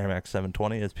Max, Air Max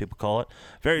 720 as people call it.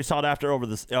 Very sought after over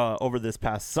this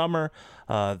past summer.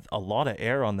 A lot of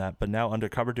air on that, but now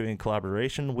Undercover doing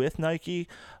collaboration with Nike.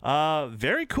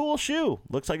 Very cool shoe.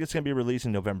 Looks like it's going to be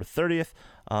releasing November 30th.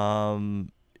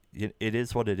 It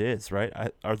is what it is, right?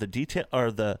 Are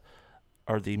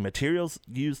the materials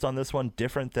used on this one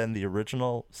different than the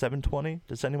original 720?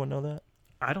 Does anyone know that?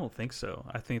 I don't think so.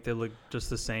 I think they look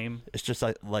just the same. It's just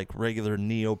like regular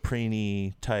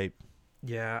neoprene type.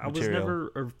 Yeah, I material. was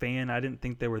never a fan. I didn't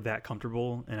think they were that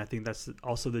comfortable, and I think that's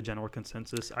also the general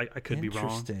consensus. I could be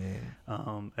wrong.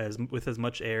 Interesting. As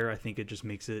much air, I think it just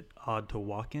makes it odd to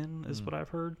walk in, is what I've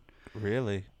heard.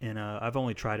 Really? And I've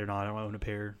only tried it on. I don't own a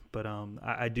pair, but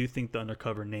I do think the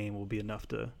Undercover name will be enough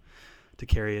to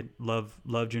carry it. Love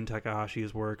Jun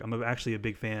Takahashi's work. I'm actually a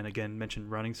big fan. Again,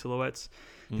 mentioned running silhouettes.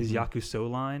 His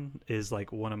Yakuso line is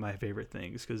like one of my favorite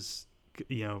things because,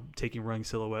 taking running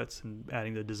silhouettes and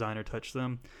adding the designer touch to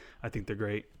them, I think they're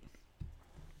great.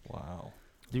 Wow.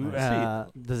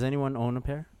 Does anyone own a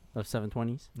pair of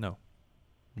 720s? No.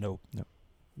 Nope.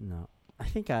 No. I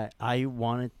think I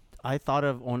thought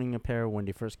of owning a pair when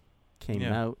they first came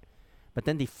out, but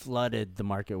then they flooded the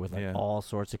market with all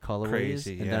sorts of colorways.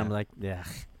 Crazy, and then I'm like, yeah.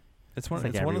 It's one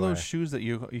of those shoes that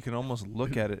you can almost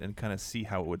look at it and kind of see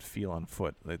how it would feel on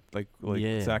foot. Like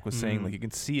Zach was saying, like you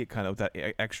can see it kind of with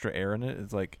that extra air in it.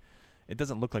 It's like it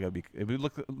doesn't look like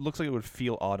it looks like it would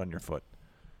feel odd on your foot.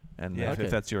 And if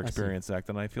that's your experience, Zach,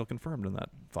 then I feel confirmed in that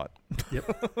thought.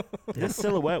 Yep. This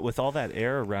silhouette with all that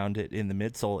air around it in the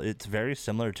midsole, it's very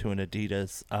similar to an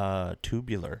Adidas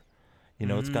tubular.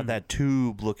 It's got that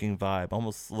tube-looking vibe.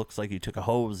 Almost looks like you took a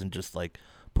hose and just like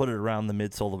put it around the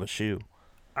midsole of a shoe.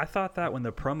 I thought that when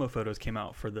the promo photos came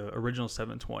out for the original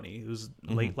 720, it was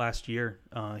late last year.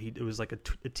 It was like a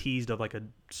teased of like a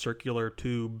circular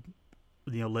tube,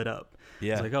 lit up.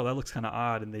 Yeah. It's like, oh, that looks kind of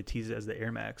odd, and they teased it as the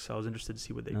Air Max. So I was interested to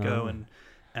see where they go. And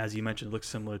as you mentioned, it looks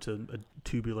similar to a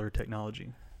tubular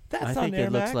technology. I think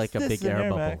it looks like a big air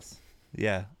bubble.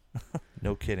 Yeah.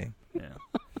 No kidding. Yeah.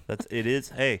 It is.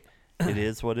 Hey, it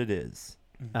is what it is.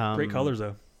 Great colors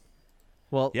though.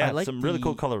 Well, yeah, I like some really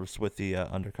cool colors with the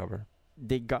Undercover.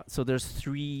 There's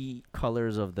 3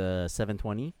 colors of the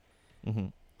 720. Mm-hmm.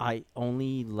 I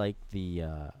only like the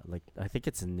I think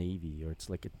it's a navy or it's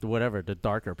like the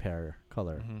darker pear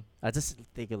color. Mm-hmm. I just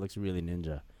think it looks really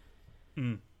ninja.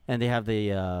 Mm. And they have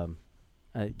the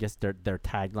I guess their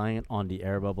tagline on the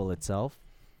air bubble itself.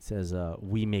 It says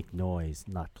we make noise,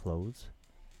 not clothes.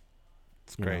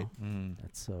 It's great.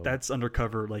 That's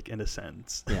Undercover, like, in a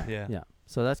sense. Yeah.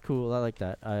 So that's cool. I like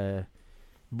that.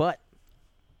 But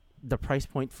the price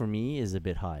point for me is a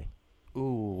bit high.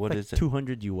 Ooh, what is it?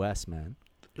 $200 US, man.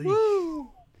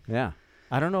 Woo! Yeah.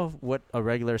 I don't know what a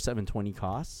regular 720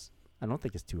 costs. I don't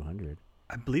think it's 200.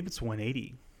 I believe it's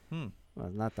 180. Well,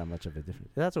 not that much of a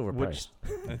difference. That's overpriced.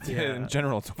 In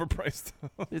general, it's overpriced.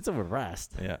 It's overpriced.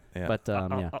 Yeah. But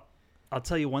I'll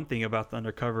tell you one thing about the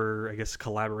Undercover, I guess,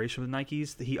 collaboration with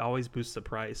Nikes. He always boosts the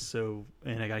price. So,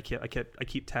 and I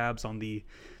keep tabs on the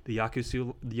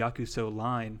Yakuso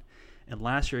line. And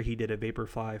last year he did a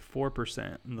Vaporfly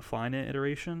 4% in the Flyknit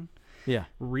iteration. Yeah.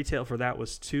 Retail for that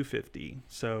was $250.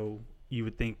 So you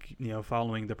would think,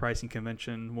 following the pricing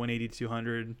convention, 180 to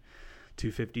 200,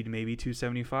 250 to maybe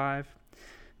 275.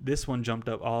 This one jumped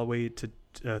up all the way to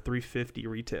 350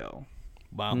 retail.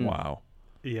 Wow. Wow.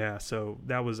 Yeah, so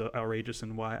that was outrageous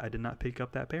and why I did not pick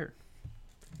up that pair.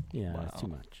 Yeah, it's too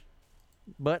much.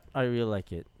 But I really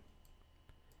like it.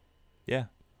 Yeah.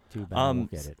 Too bad I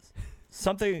won't get it.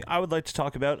 Something I would like to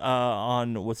talk about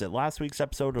was it last week's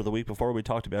episode or the week before, we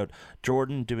talked about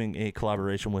Jordan doing a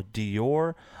collaboration with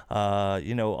Dior. A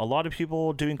lot of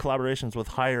people doing collaborations with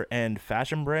higher end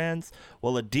fashion brands.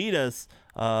 Well, Adidas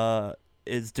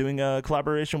is doing a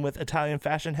collaboration with Italian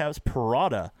fashion house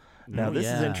Prada. Now, this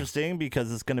is interesting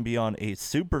because it's going to be on a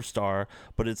Superstar,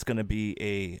 but it's going to be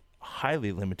a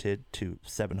highly limited to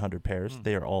 700 pairs.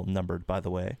 They are all numbered, by the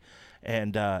way,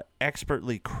 and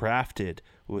expertly crafted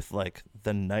with like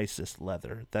the nicest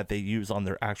leather that they use on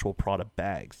their actual Prada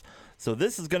bags. So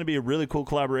this is going to be a really cool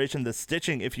collaboration. The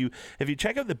stitching, if you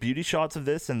check out the beauty shots of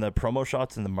this and the promo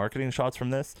shots and the marketing shots from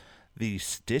this, the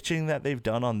stitching that they've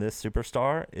done on this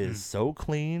Superstar is so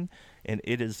clean, and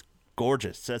it is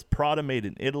gorgeous. It says Prada made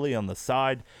in Italy on the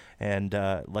side, and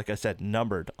like I said,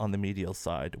 numbered on the medial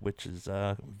side, which is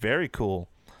very cool.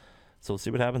 So we'll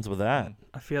see what happens with that.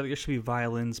 I feel like there should be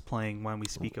violins playing when we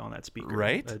speak on that speaker.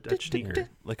 Right? That speaker.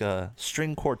 Like a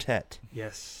string quartet.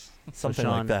 Yes. Something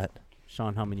Sean, like that.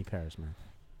 Sean, how many pairs, man?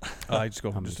 I just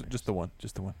go How many just the one.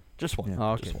 Just the one. Just one. Yeah.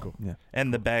 Oh, okay, Just one. cool. Yeah.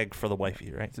 And the bag for the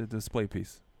wifey, right? It's a display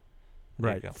piece. There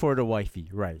you Right, go. for the wifey,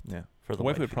 right. Yeah. For The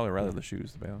wife would wifey. probably rather the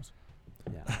shoes, to be honest.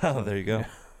 Yeah. Oh, there you go. Yeah.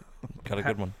 Got a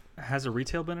good one. Has a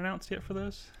retail been announced yet for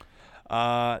those?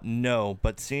 No,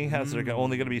 but seeing as they're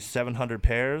only going to be 700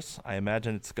 pairs, I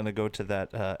imagine it's going to go to that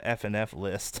F&F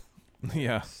list.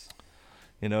 Yeah.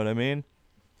 You know what I mean?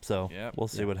 So Yep. we'll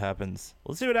see what happens.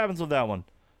 We'll see what happens with that one.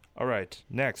 All right,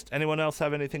 next. Anyone else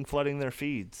have anything flooding their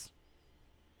feeds?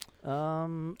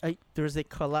 There's a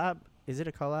collab. Is it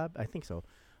a collab? I think so.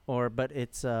 But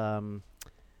it's the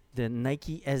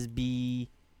Nike SB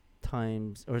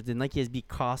the Nike SB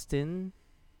Costin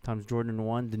times Jordan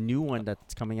 1, the new one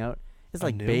that's coming out. It's A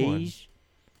like new beige.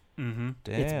 Mm-hmm.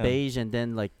 Damn. It's beige, and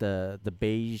then like the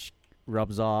beige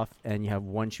rubs off, and you have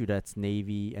one shoe that's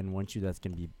navy and one shoe that's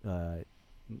gonna be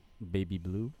baby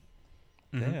blue.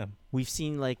 Damn. We've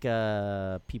seen like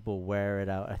people wear it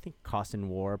out. I think Costin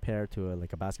wore a pair to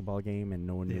a basketball game, and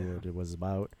no one knew what it was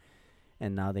about.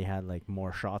 And now they had like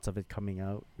more shots of it coming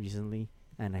out recently,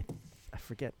 and I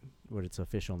forget what its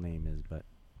official name is, but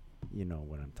you know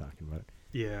what I'm talking about.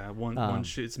 Yeah, one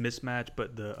shoe, it's mismatched,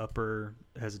 but the upper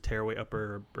has a tearaway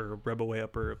upper or rebel way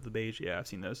upper of the beige. Yeah, I've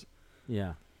seen those.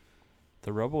 Yeah,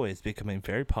 The Rubaway is becoming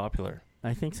very popular.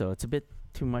 I think so. It's a bit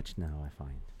too much now, I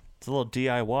find. It's a little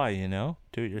DIY, you know?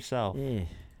 Do it yourself. Eh.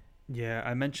 Yeah,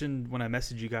 I mentioned when I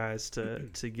messaged you guys to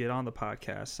get on the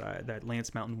podcast that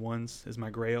Lance Mountain Ones is my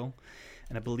grail,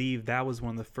 and I believe that was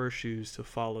one of the first shoes to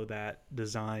follow that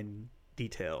design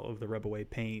detail of the Rebelway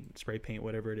paint, spray paint,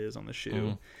 whatever it is on the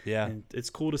shoe. Yeah, And it's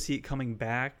cool to see it coming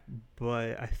back,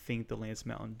 but I think the Lance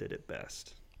Mountain did it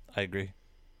best. I agree.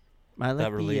 I like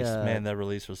That release, the, man, that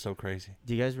release was so crazy.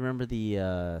 Do you guys remember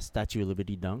the Statue of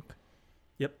Liberty dunk?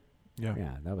 Yep. Yeah.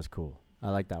 Yeah, that was cool. I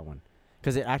like that one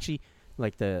because it actually,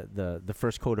 like the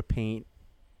first coat of paint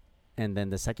and then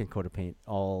the second coat of paint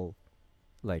all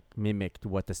like mimicked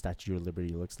what the Statue of Liberty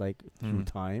looks like through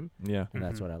time, Yeah. and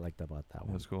that's Mhm. what I liked about that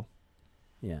one. That's cool.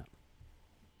 Yeah.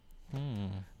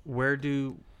 Where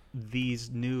do these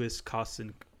newest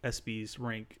Costin SBs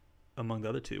rank among the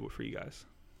other two for you guys?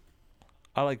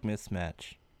 I like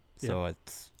Mismatch. So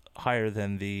it's higher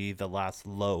than the last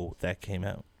low that came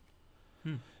out.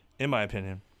 In my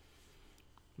opinion.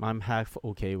 I'm half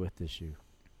okay with this shoe.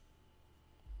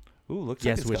 Ooh, looks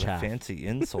Guess like it's which got half. a fancy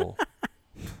insole.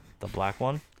 The black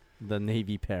one? The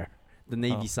navy pair. The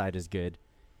navy Oh. side is good.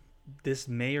 This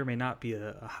may or may not be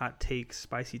a hot take,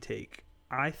 spicy take.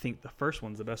 I think the first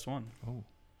one's the best one. Oh.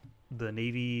 The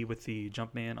navy with the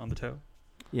Jumpman on the toe.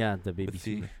 Yeah, the baby With the-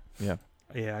 suit. Yeah.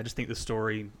 Yeah, I just think the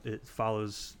story, it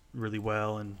follows really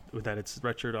well, and with that it's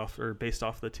retroed off or based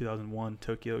off the 2001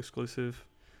 Tokyo exclusive.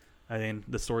 I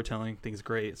think the storytelling thing is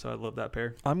great, so I love that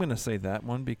pair. I'm going to say that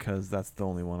one because that's the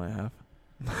only one I have.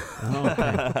 Oh,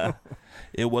 okay.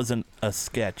 It wasn't a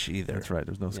sketch either. That's right.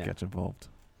 There's no Yeah. sketch involved.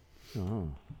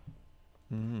 Oh,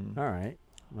 Mm. all right.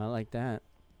 I like that.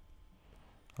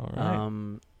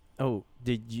 All right.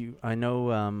 Did you? I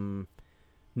know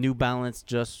New Balance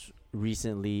just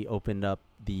recently opened up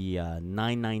the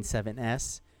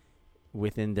 997S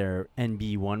within their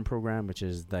NB1 program, which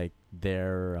is like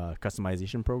their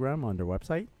customization program on their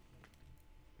website.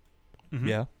 Mhm.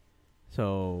 Yeah.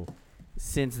 So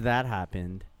since that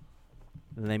happened,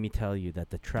 let me tell you that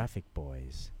the Traffic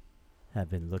Boys have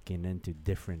been looking into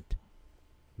different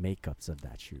makeups of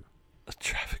that shoe.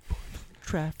 Traffic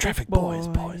Traffic boys.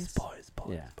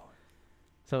 Yeah.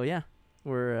 So yeah,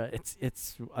 we're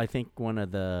it's I think one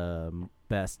of the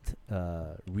best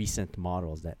recent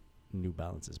models that New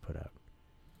Balance has put out.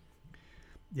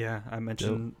 Yeah, I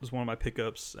mentioned it was one of my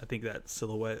pickups. I think that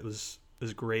silhouette was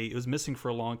great. It was missing for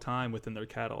a long time within their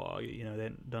catalog. You know, they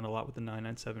hadn't done a lot with the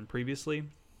 997 previously.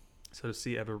 So to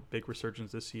see it have a big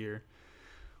resurgence this year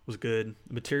was good.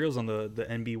 The materials on the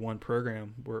NB1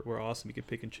 program were awesome. You could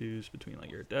pick and choose between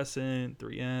like iridescent,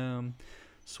 3M,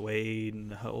 suede,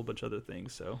 and a whole bunch of other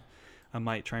things. So I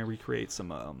might try and recreate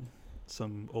some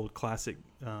old classic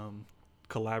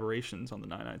collaborations on the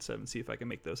 997, see if I can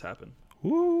make those happen.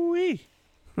 Woo-wee.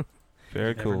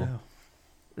 Very Never cool. know.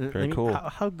 Very cool.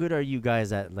 How good are you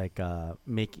guys at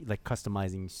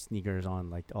customizing sneakers on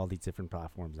like all these different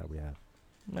platforms that we have?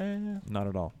 Not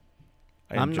at all.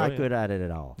 I'm not good at it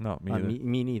at all. No, me neither.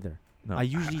 Me neither. No. I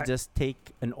usually just take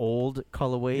an old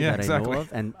colorway Yeah, that I exactly. know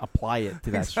of and apply it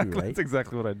to that shoe, right? That's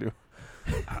exactly what I do.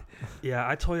 Yeah,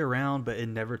 I toy around, but it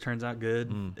never turns out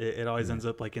good. It always ends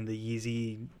up like in the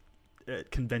Yeezy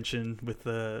convention with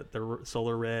the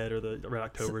Solar Red or the Red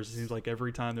Octobers. It seems like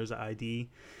every time there's an ID,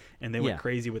 and they went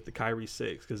crazy with the Kyrie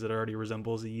 6 because it already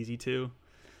resembles the Yeezy 2.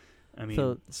 I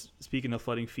mean, speaking of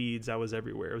flooding feeds, that was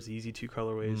everywhere. It was the Yeezy 2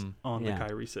 colorways on the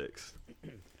Kyrie 6.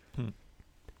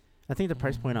 I think the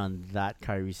price point on that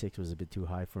Kyrie 6 was a bit too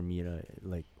high for me to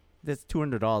like. That's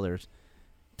 $200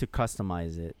 to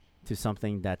customize it to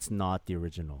something that's not the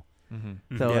original.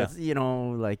 So it's, you know,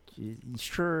 like,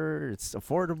 sure, it's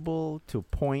affordable to a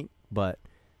point, but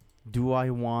do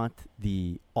I want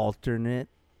the alternate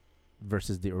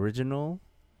versus the original?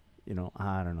 You know,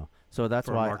 I don't know. So that's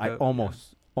why I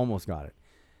almost got it.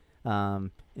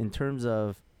 In terms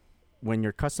of when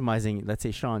you're customizing, let's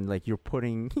say, Sean, like you're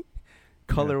putting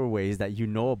colorways that you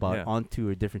know about onto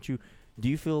a different shoe. Do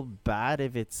you feel bad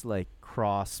if it's like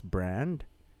cross-brand?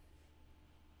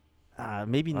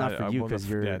 Maybe not for you because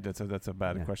you're. Yeah, that's a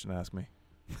bad question to ask me.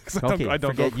 Okay, I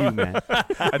don't forget you, man.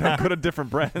 I don't go to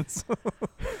different brands.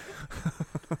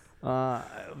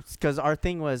 Because our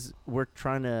thing was we're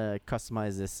trying to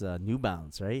customize this New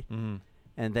Balance, right?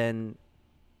 And then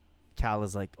Cal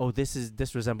is like, "Oh, this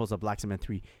resembles a Black Cement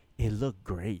 3. It looked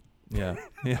great." Yeah.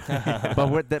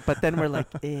 but then we're like,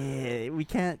 we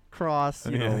can't cross.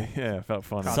 You know, it felt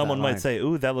fun. Someone might say,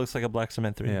 "Ooh, that looks like a Black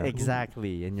Cement 3." Yeah.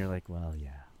 Exactly, and you're like, "Well,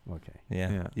 yeah, okay."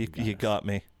 Yeah. You got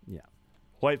me. Yeah.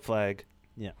 White flag.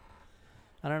 Yeah.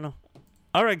 I don't know.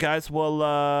 All right, guys.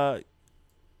 Well,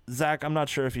 Zach, I'm not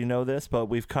sure if you know this, but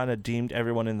we've kind of deemed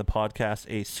everyone in the podcast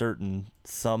a certain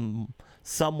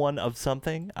someone of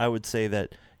something. I would say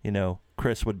that, you know,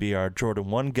 Chris would be our Jordan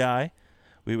 1 guy.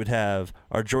 We would have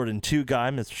our Jordan 2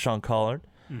 guy, Mr. Sean Collard,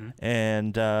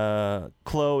 and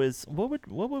Chloe is what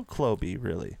would Chloe be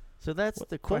really? So that's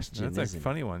the question. That's a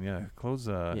funny one. Yeah, Chloe's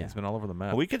he's been all over the map.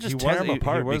 Well, we could just tear him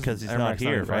apart because he's not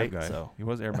here, right? Guy. So he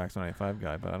was Air Max 95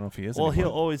 guy, but I don't know if he is. Well, anymore.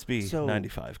 he'll always be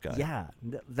 95 guy. Yeah,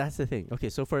 that's the thing. Okay,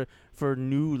 so for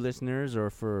new listeners or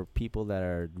for people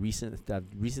that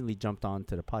recently jumped on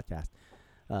to the podcast,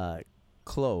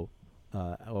 Chloe,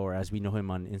 or as we know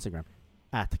him on Instagram,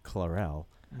 at Clarel.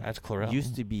 At Clarel.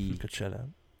 Used to be good shout out.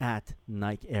 At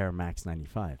Nike Air Max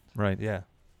 95. Right. Yeah.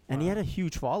 And he had a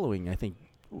huge following, I think.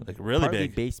 Like really partly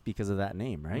big. based because of that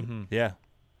name, right? Yeah.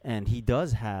 And he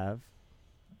does have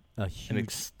a huge an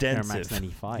extensive Air Max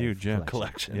 95 huge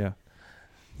collection. Yeah.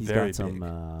 He's very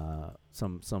got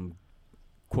some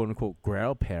quote unquote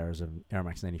grail pairs of Air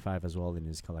Max 95 as well in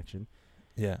his collection.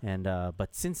 Yeah. And but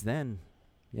since then,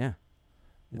 yeah.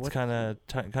 It's kind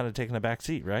of taking a back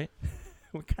seat, right?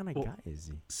 What kind of guy is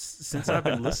he? Since I've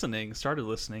been started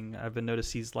listening, I've been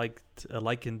noticed he's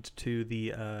likened to the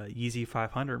Yeezy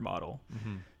 500 model.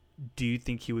 Do you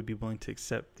think he would be willing to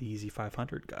accept the Yeezy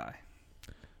 500 guy?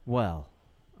 Well,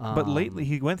 but lately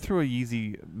he went through a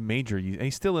Yeezy major. And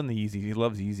he's still in the Yeezys. He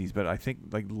loves Yeezys, but I think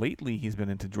like lately he's been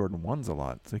into Jordan 1s a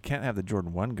lot. So he can't have the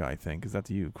Jordan 1 guy thing because that's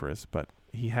you, Chris. But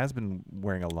he has been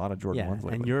wearing a lot of Jordan 1s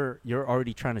lately. And you're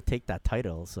already trying to take that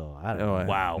title, so I don't know.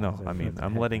 Wow. No, I mean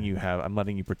I'm letting you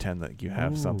pretend that you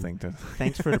have something to.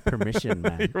 Thanks for the permission,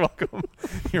 man. You're welcome.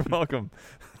 You're welcome.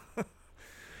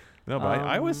 No, but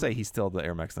I always say he's still the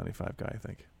Air Max 95 guy. I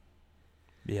think.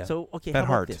 Yeah. So okay, at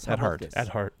heart, this? At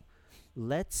heart.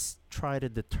 Let's try to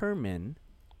determine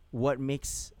what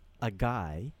makes a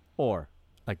guy or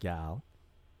a gal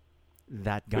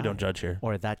that guy. We don't judge here.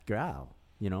 Or that gal,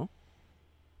 you know?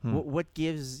 What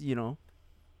gives, you know,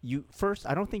 you first,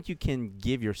 I don't think you can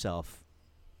give yourself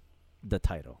the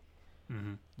title.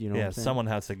 You know, yeah, someone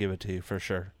has to give it to you for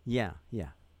sure. Yeah.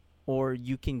 Or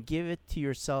you can give it to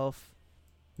yourself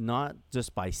not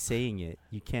just by saying it.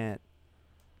 You can't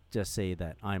just say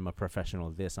that I'm a professional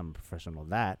this, I'm a professional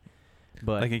that.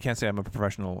 But like you can't say I'm a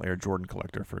professional Air Jordan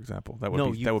collector, for example. That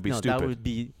would be stupid. That would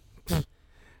be,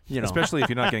 you know, especially if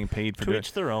you're not getting paid for to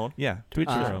each their own. Yeah, to each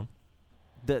their own.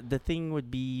 The thing would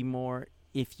be more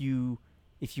if you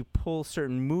pull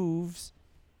certain moves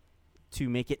to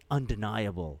make it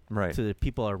undeniable to the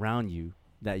people around you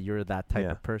that you're that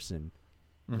type of person,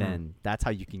 then that's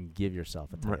how you can give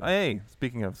yourself a title. Right. Hey,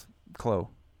 speaking of Chloe.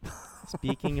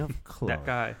 Speaking of Chloe. That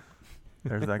guy.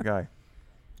 There's that guy.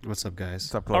 What's up, guys?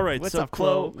 What's up, Chloe? All right, What's so up,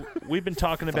 Chloe? We've been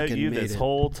talking about you this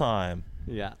whole time.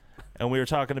 Yeah. And we were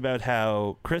talking about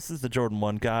how Chris is the Jordan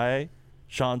 1 guy,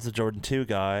 Sean's the Jordan 2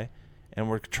 guy, and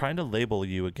we're trying to label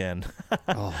you again.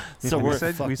 So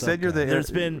we said you're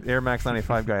the Air Max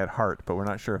 95 guy at heart, but we're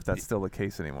not sure if that's still the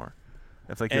case anymore.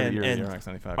 It's like you're the Air Max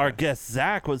 95 our guy. guest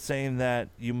Zach was saying that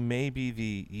you may be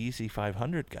the Yeezy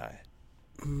 500 guy.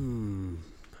 I'm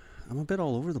a bit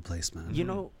all over the place, man. You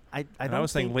know, I And don't I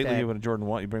was saying think lately that- with a Jordan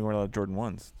 1, you bring one of the Jordan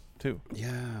 1s too.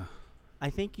 Yeah. I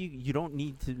think you don't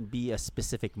need to be a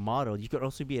specific model. You could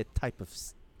also be a type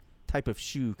of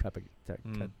shoe type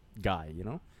guy, you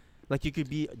know? Like you could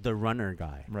be the runner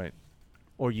guy. Right.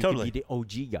 Or you Totally. could be the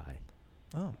OG guy,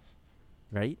 Oh.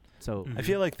 right? So I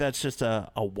feel like that's just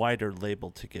a wider label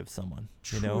to give someone,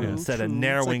 you know, True, instead of true.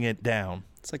 narrowing it down.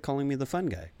 It's like calling me the fun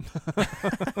guy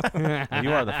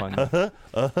You are the fun guy.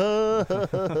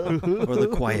 or the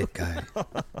quiet guy.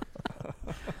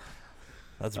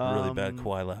 That's a really bad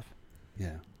Kawhi laugh.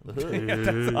 Yeah. But got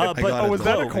it, was though.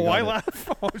 that I got it. laugh?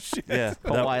 Oh shit. Yeah,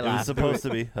 Kawhi it was laugh. supposed to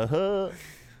be.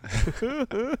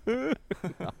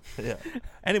 Yeah.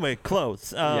 Anyway,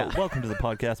 close. Yeah. Welcome to the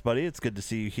podcast, buddy. It's good to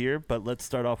see you here. But let's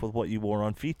start off with what you wore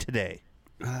on feet today.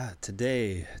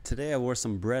 Today I wore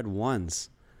some bread ones.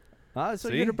 so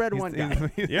See? you're the bread one guy.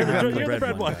 You're I'm the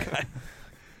bread one guy. guy.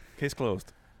 Case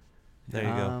closed. There you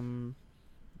go.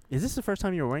 Is this the first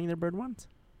time you're wearing the bread ones?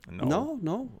 No.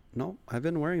 I've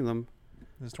been wearing them.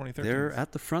 This is 2013. They're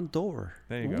at the front door.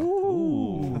 There you go.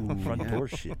 Ooh, front Yeah. door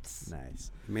shits. Nice.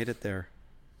 Made it there.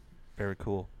 Very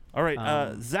cool. All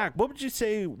right, Zach, what would you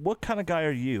say? What kind of guy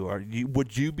are you?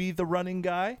 Would you be the running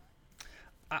guy?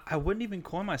 I wouldn't even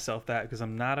call myself that because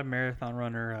I'm not a marathon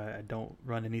runner. I don't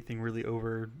run anything really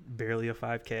over barely a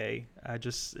 5K. I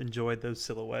just enjoyed those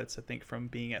silhouettes, I think, from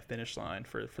being at finish line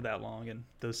for that long, and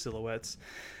those silhouettes.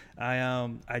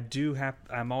 I'm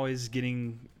always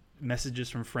getting messages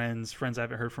from friends I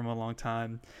haven't heard from in a long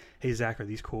time. Hey, Zach, are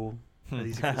these cool?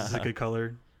 Is this a good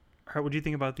color? What do you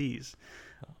think about these?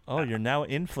 Oh, you're now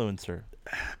influencer.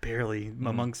 Barely.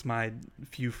 Amongst my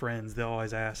few friends, they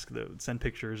always send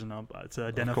pictures, and it's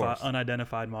an course.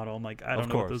 unidentified model. I'm like, I don't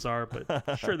know what those are,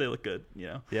 but sure, they look good. You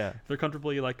know, Yeah. if they're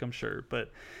comfortable, you like them, sure.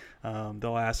 But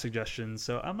they'll ask suggestions.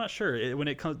 So I'm not sure. When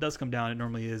it does come down, it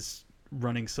normally is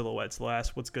running silhouettes. They'll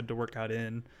ask what's good to work out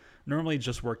in. Normally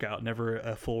just workout, never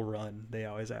a full run. They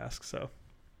always ask. So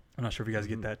I'm not sure if you guys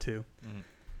get that too.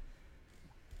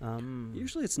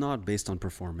 Usually it's not based on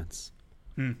performance.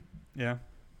 Yeah.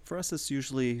 For us, it's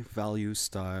usually value,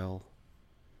 style,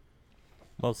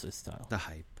 Mostly style. the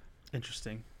hype.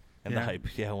 Interesting. And the hype,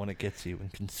 when it gets you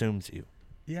and consumes you.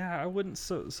 Yeah, I wouldn't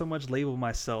so much label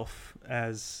myself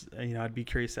as, I'd be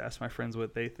curious to ask my friends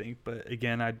what they think. But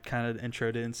again, I'd kind of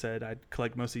introed it and said I'd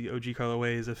collect mostly OG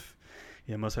colorways if,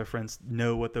 most of my friends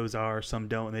know what those are. Some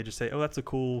don't. And they just say, oh, that's a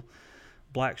cool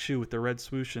black shoe with the red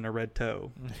swoosh and a red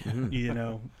toe,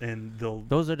 and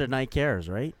Those are the Nike Airs,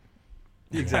 right?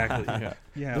 Exactly.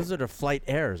 Yeah. Those are the Flight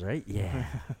Airs, right? Yeah.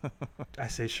 I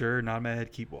say sure, nod my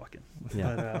head, keep walking.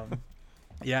 Yeah.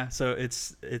 But so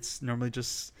it's normally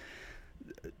just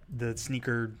the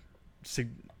sneaker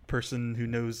person who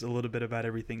knows a little bit about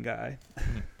everything guy.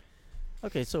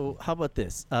 Okay, so how about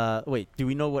this? Wait, do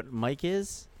we know what Mike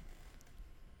is?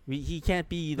 He can't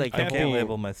be like I the can't whole.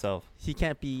 label myself. He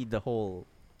can't be the whole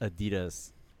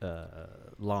Adidas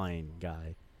line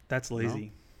guy. That's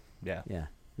lazy. Yeah. Yeah.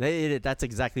 That's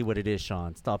exactly what it is,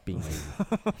 Sean. Stop being lazy.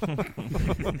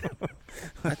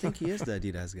 I think he is the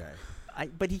Adidas guy.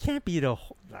 But he can't be the.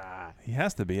 He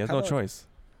has to be. He has How no about- choice.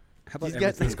 How about He's got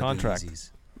everything his but the contract.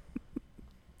 Yeezys?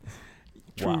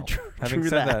 True, true, Having true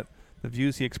said that, the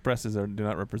views he expresses do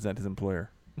not represent his employer.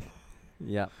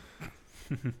 Yeah.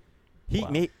 Wow.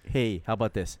 Hey, how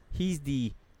about this? He's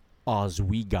the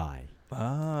Oswee guy. Or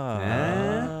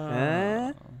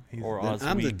Then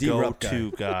I'm the Oswee D-Rup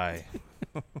go-to guy.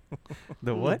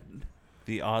 The what?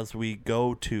 The Oswee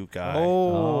go-to guy.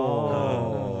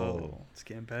 Oh. It's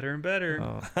getting better and better.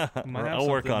 Might have I'll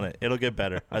work something. on it. It'll get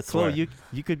better. I Chloe, swear.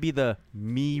 you could be the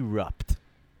me-rupt.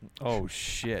 Oh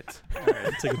shit! All right,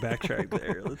 let's take a backtrack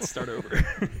there. Let's start over.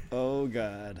 Oh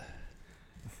God.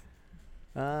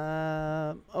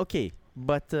 Okay,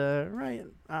 but right.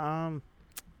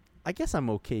 I guess I'm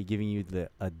okay giving you the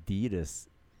Adidas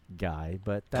guy,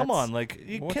 but that's, Come on, like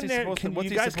you What's can he supposed to- you what's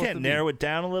he guys supposed can't to be? narrow it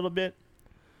down a little bit?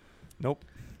 Nope.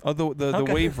 Oh, the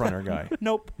Okay. wave runner guy.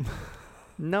 Nope.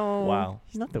 No. Wow.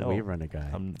 He's not the No. wave runner guy.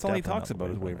 That's all he definitely talks not the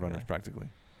about is wave runner runners, guy. practically.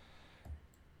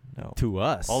 No. to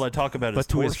us. All I talk about but is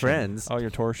to torsion. his friends. Oh, your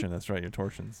torsion. That's right, your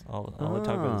torsions. All I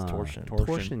talk about is Ah, torsion.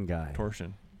 Torsion guy.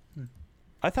 Torsion.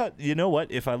 I thought, you know what?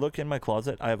 If I look in my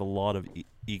closet, I have a lot of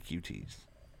EQTs.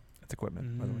 That's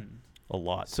equipment, by the way. A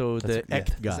lot. So That's- the Ek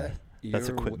Is guy. that- That's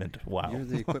you're equipment. Wow. You're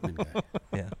the equipment guy.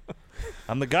 Yeah.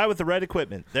 I'm the guy with the red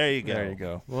equipment. There you go. There you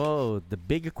go. Whoa, the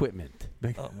big equipment.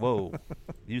 Whoa.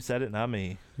 You said it, not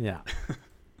me. Yeah.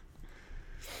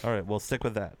 All right, we'll stick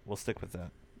with that.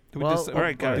 Did we, Well, dec- all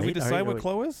right, guys. did we All decide right, what wait.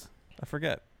 Chloe is? I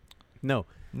forget. No,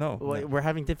 No. we're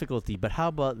having difficulty. But how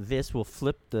about this? We'll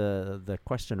flip the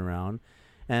question around.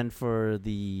 And for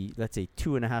the, let's say,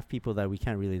 2.5 people that we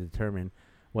can't really determine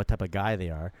what type of guy they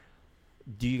are,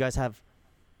 do you guys have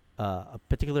a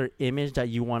particular image that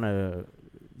you want to,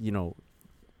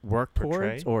 work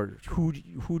Portray? towards, or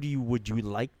would you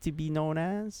like to be known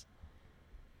as?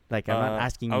 Like, I'm not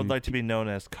asking I you. would like to be known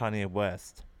as Kanye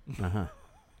West. Uh-huh.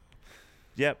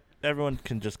 Yep, everyone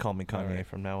can just call me Kanye Alright.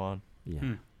 from now on.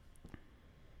 Yeah.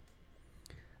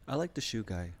 I like the shoe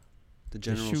guy, the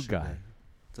general shoe guy.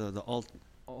 the all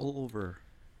over,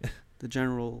 the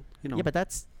general. Yeah, but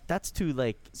that's too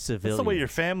like civilian. That's the way your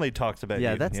family talks about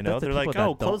yeah, you. that's You that's know, the they're like,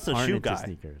 people that "Oh, close the aren't shoe into guy."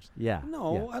 Sneakers. Yeah.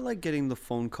 No, yeah. I like getting the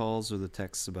phone calls or the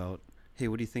texts about, hey,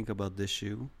 what do you think about this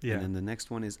shoe? Yeah. And then the next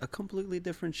one is a completely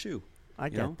different shoe. I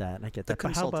you know? get that. I get The that. But how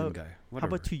consultant about guy. how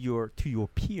Whatever. about to your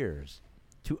peers,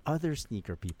 to other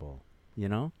sneaker people? You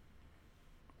know.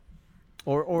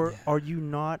 Or are you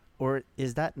not? Or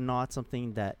is that not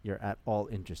something that you're at all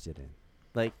interested in?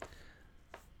 Like,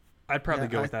 I'd probably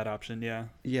Yeah, go I- with that option. Yeah.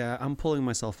 Yeah, I'm pulling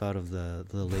myself out of the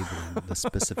labeling, the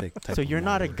specific type. so of you're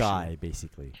not a model or guy, shoe.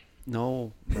 basically.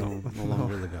 No, no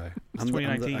longer the guy. It's I'm the,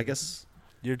 2019. I guess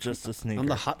You're just a sneaker. I'm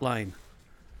the hotline.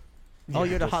 Oh,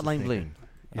 you're the just a hotline sneaker. bling.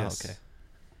 Yes. Oh, okay.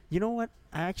 You know what?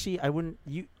 I wouldn't.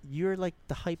 You're like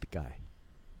the hype guy.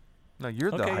 No,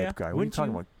 you're the Okay, hype yeah. guy. What are you Wouldn't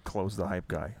talking you? about? Close the hype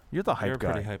guy. You're the hype You're a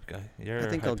guy. pretty hype guy. You're I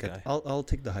think a I'll hype get. guy. I'll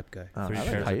take the hype guy. Three I like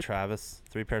pairs hype. of Travis.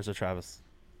 3 pairs of Travis.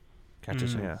 Catch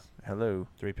us. Yeah. Hello.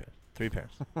 3 pairs. 3 pairs.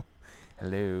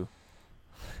 Hello.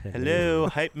 Hello,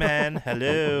 hype man.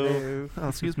 Hello. Oh,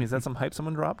 excuse me. Is that some hype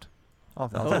someone dropped? I'll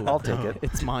Oh, take it.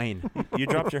 It's mine. You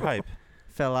dropped your hype.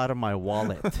 Fell out of my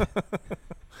wallet.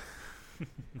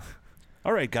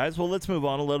 All right, guys. Well, let's move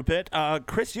on a little bit.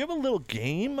 Chris, you have a little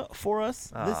game for us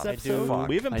this Ah, I episode. do.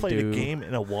 We haven't I played do. a game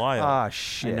in a while. Ah, I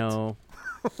shit. know.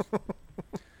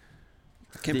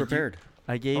 Came Did you- prepared.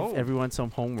 I gave Oh. everyone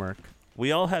some homework.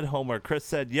 We all had homework. Chris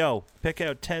said, "Yo, pick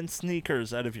out 10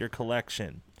 sneakers out of your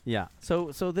collection." Yeah.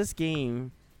 So this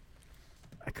game,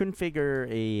 I couldn't figure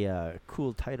a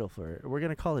cool title for it. We're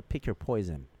gonna call it "Pick Your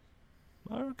Poison."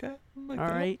 Oh, okay. All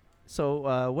right.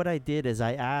 So what I did is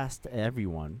I asked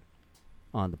everyone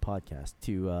on the podcast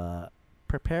to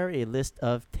prepare a list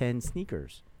of 10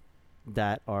 sneakers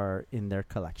that are in their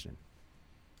collection.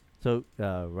 So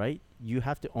right, you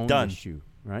have to own Done. the shoe,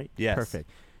 right? Yes. Perfect.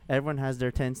 Everyone has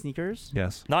their 10 sneakers.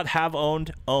 Yes. Not have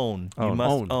owned, own. You Own.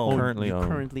 must own. Currently you own.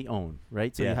 currently own,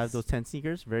 right? So you have Yes. those 10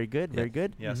 sneakers. Very good. Very Yes.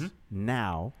 good. Yes. Mhm.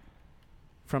 Now,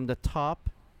 from the top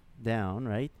down,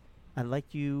 right? I'd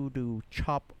like you to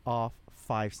chop off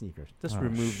 5 sneakers. Just Oh,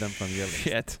 remove them from your list.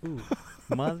 Shit.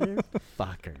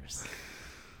 Motherfuckers.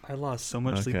 I lost so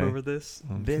much sleep Okay. over this.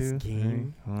 1, This 2, 3,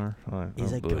 game 4, 5.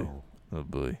 Is Oh, a boy. go. Oh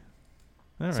boy.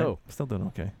 All right. So- Still doing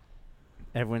okay.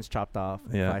 Everyone's chopped off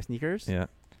Yeah. 5 sneakers. Yeah.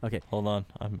 Okay. Hold on.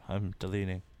 I'm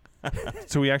deleting.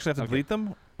 So we actually have to Okay. delete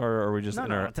them, or are we just No, in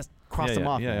no, our? no, just cross yeah, them yeah,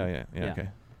 off. Yeah, man. yeah. Okay.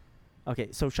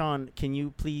 Okay, so Sean, can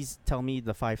you please tell me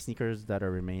the 5 sneakers that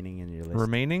are remaining in your list?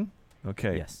 Remaining.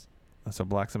 Okay. Yes. So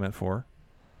Black Cement 4.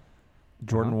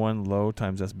 Jordan 1 low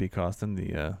times SB Costin,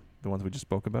 the ones we just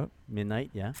spoke about, Midnight,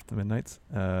 yeah. the Midnights.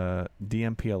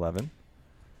 DMP 11,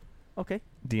 Okay.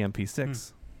 DMP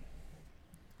 6,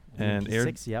 and Air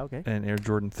 6, yeah, okay. and Air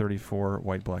Jordan 34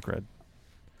 white, black, red.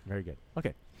 Very good.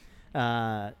 Okay.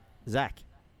 Zach,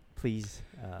 please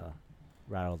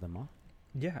rattle them off.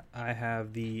 Yeah, I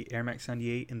have the Air Max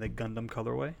 98 in the Gundam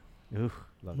colorway. Ooh,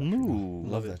 love that. Ooh.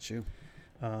 Love that shoe.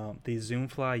 The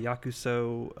Zoomfly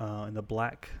Yakuso in the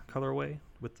black colorway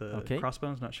with the Okay.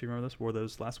 crossbones. Not sure you remember this. Wore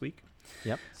those last week.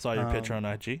 Saw your picture on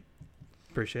IG.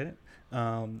 Appreciate it.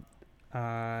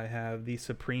 I have the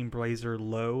Supreme Blazer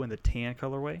Low in the tan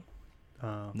colorway.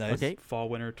 Nice. Okay. Fall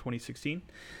winter 2016.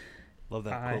 Love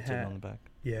that I quilted had- on the back.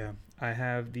 Yeah, I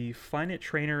have the Flyknit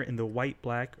Trainer in the white,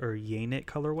 black, or Yanit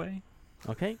colorway.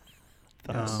 Okay.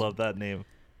 I Um, love that name.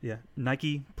 Yeah,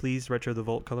 Nike, please Retro the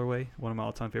Volt colorway. One of my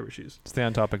all-time favorite shoes. Stay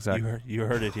on topic, Zach. You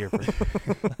heard it here first.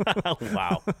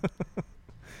 Wow.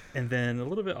 And then a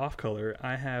little bit off color,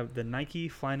 I have the Nike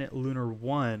Flyknit Lunar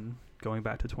 1 going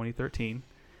back to 2013.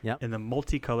 Yep. In the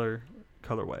multicolor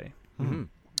colorway. Mm-hmm.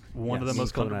 One of Yes. the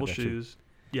most Coming comfortable at that too. shoes.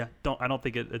 Yeah, I don't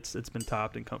think it's been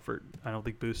topped in comfort. I don't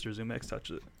think Boost or Zoom X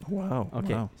touched it. Wow.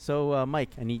 Okay. Wow. So,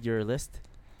 Mike, I need your list.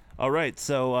 All right.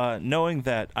 So knowing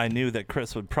that I knew that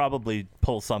Chris would probably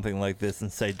pull something like this and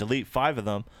say delete 5 of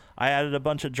them, I added a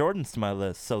bunch of Jordans to my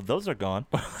list. So those are gone.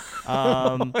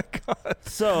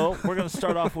 So we're going to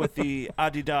start off with the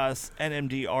Adidas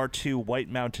NMD R2 White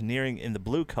Mountaineering in the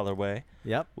blue colorway.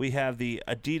 Yep. We have the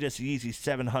Adidas Yeezy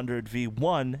 700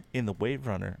 V1 in the Wave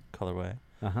Runner colorway.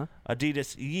 Uh-huh.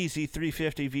 Adidas Yeezy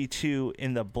 350 V2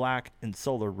 in the black and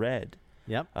solar red.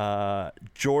 Yep.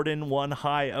 Jordan 1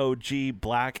 High OG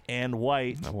black and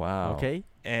white. Oh, wow. Okay.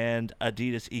 And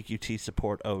Adidas EQT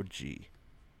Support OG.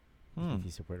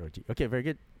 EQT Support OG. Okay, very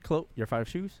good. Chloe, your 5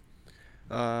 shoes?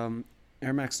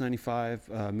 Air Max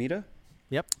 95 Meta.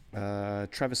 Yep.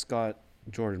 Travis Scott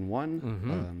Jordan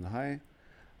 1, the high.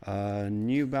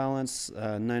 New Balance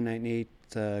 998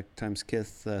 times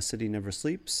Kith City Never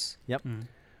Sleeps. Yep.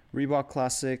 Reebok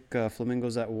Classic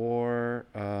Flamingos at War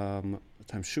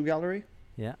times Shoe Gallery.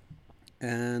 Yeah.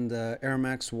 And Air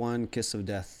Max 1 Kiss of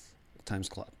Death times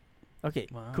Club. Okay,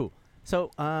 Wow. cool.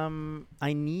 So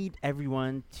I need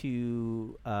everyone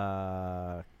to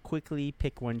quickly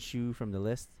pick one shoe from the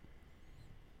list.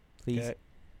 Please. Okay.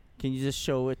 Can you just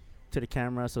show it to the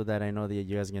camera so that I know that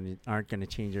you guys aren't gonna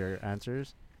change your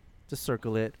answers? Just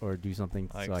circle it or do something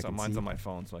so I can mine's see. on my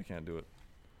phone, so I can't do it.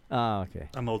 Oh, okay.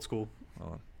 I'm old school.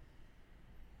 Hold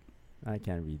on. I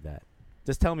can't read that.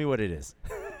 Just tell me what it is.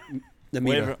 The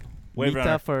Meta. Wave Mita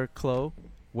Runner. for Chloe,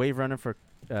 Wave Runner for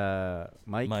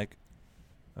Mike, Mike.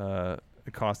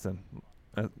 Costin.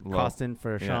 Low. Costin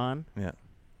for Yeah. Sean, Yeah.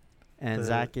 and The-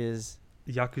 Zach is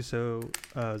Yakuso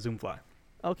Zoomfly.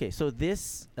 okay. So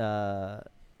this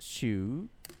shoe,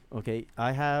 okay,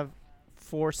 I have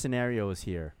 4 scenarios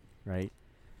here, right?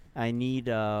 I need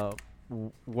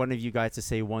one of you guys to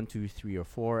say 1, 2, 3, or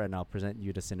 4, and I'll present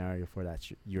you the scenario for that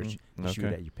the shoe Okay.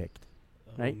 that you picked.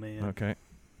 Oh, Right? man. Okay.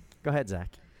 Go ahead, Zach.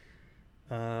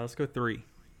 Let's go 3.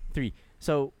 3.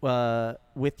 So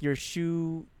with your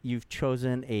shoe, you've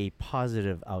chosen a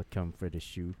positive outcome for the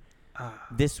shoe.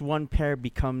 This one pair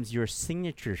becomes your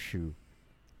signature shoe,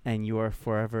 and you are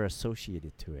forever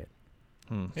associated to it.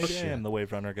 Maybe I am the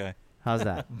Wave Runner guy. How's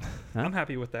that? Huh? I'm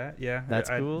happy with that. Yeah, That's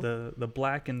cool. The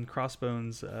black and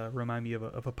crossbones remind me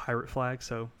of a pirate flag.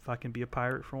 So if I can be a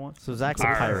pirate for once, So Zach's a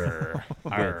pirate.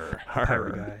 Arr. a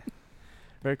pirate guy.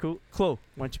 Very cool. Chloe,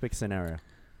 why don't you pick a scenario?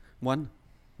 1.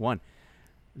 1.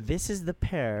 This is the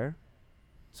pair,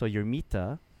 so your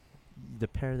Mita, the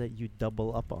pair that you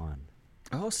double up on.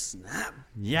 Oh, snap.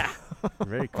 Yeah.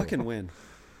 Very cool. I can win.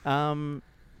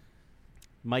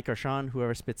 Mike or Sean,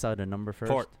 whoever spits out a number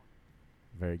first. 4.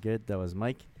 Very good. That was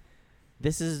Mike.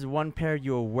 This is one pair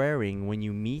you're wearing when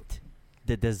you meet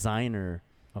the designer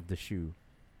of the shoe.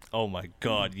 Oh my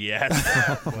God, yes.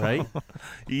 Right?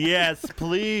 Yes,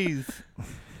 please.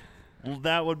 Well,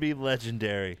 that would be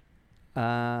legendary.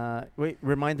 Wait,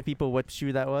 remind the people what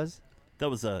shoe that was. That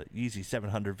was a Yeezy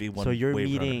 700 V1. So you're Wave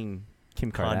Runner. meeting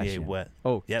Kim Kanye Kardashian. West.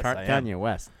 Oh, Yes, I am. Kanye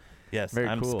West. Yes, Very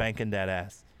I'm cool. spanking that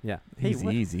ass. Yeah. Hey,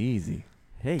 what? Easy.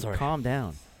 Hey, Sorry. calm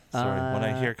down. Sorry, when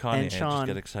I hear Kanye, I and just Sean,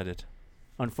 get excited.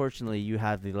 unfortunately, you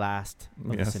have the last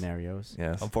of the Yes. scenarios.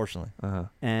 Yes. Unfortunately.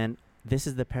 And this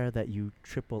is the pair that you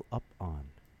triple up on.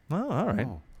 Oh, all right.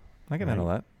 Oh. I can Right. handle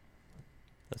that.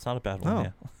 That's not a bad one, Oh.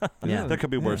 yeah. Yeah. There could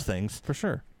be worse Yeah. things. For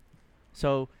sure.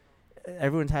 So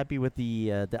everyone's happy with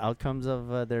the outcomes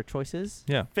of their choices?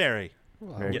 Yeah. Very.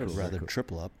 Well, Very I would cool, rather very cool.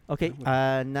 triple up. Okay,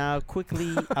 now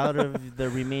quickly, out of the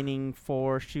remaining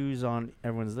 4 shoes on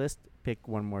everyone's list, pick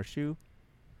one more shoe.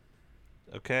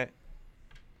 Okay.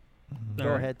 Go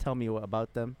Alright. ahead, tell me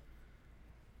about them.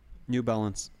 New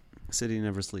Balance. City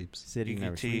Never Sleeps. City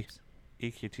Never EQT. Sleeps.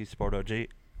 EQT Sport OG.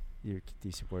 Your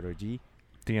KT Support OG.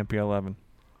 DMP 11.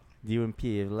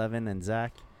 DMP 11 and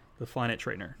Zach. The Flyknit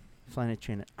trainer. Flyknit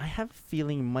Trainer. I have a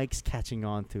feeling Mike's catching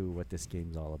on to what this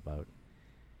game's all about.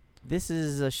 This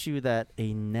is a shoe that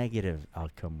a negative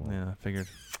outcome will Yeah, I figured.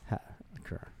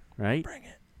 occur, right? Bring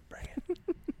it. 50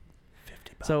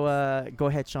 bucks. So go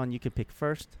ahead, Sean. You can pick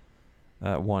first.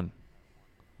 1.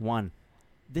 1.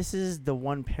 This is the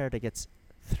one pair that gets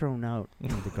thrown out in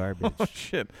the garbage. Oh,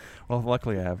 shit. Well,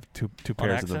 luckily I have two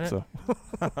pairs of them, so.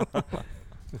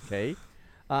 Okay.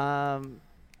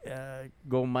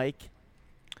 Go Mike.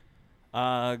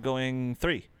 Going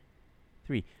 3.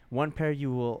 3. One pair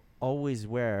you will always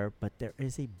wear, but there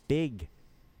is a big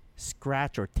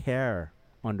scratch or tear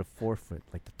on the forefoot,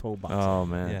 like the toe box. Oh,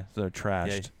 man. Yeah. They're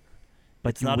trashed. But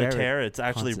It's you not a wear it tear. It's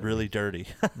actually constantly. really dirty.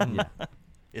 Yeah.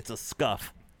 It's a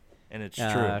scuff. And it's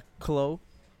true. Chloe.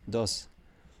 Dos.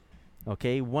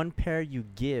 Okay. One pair you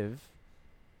give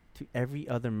to every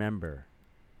other member,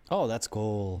 Oh, that's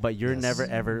cool. but you're Yes. never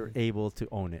ever able to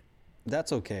own it.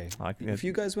 That's okay. If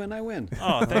you guys win, I win.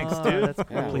 Oh, thanks, Oh, dude. That's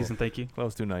cool. Yeah. Please and thank you.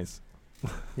 Close too nice.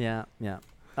 Yeah, yeah.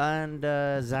 And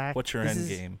Zach, What's your this end is-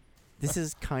 game? This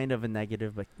is kind of a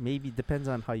negative, but maybe depends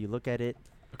on how you look at it.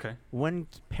 Okay. One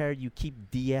pair you keep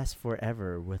DS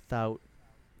forever without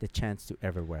the chance to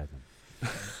ever wear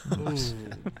them.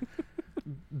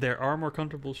 There are more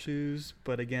comfortable shoes,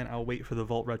 but again, I'll wait for the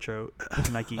Vault Retro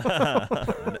Nike.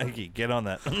 Nike, get on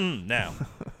that now.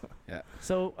 Yeah.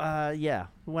 So,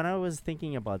 when I was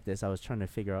thinking about this, I was trying to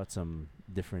figure out some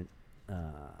different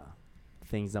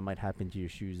things that might happen to your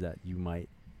shoes that you might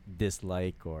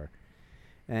dislike,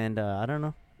 and I don't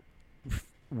know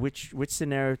which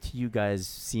scenario to you guys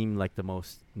seemed like the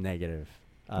most negative.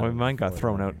 Well, mine got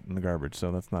thrown out in the garbage,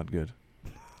 so that's not good.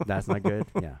 That's not good.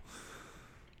 Yeah.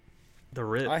 The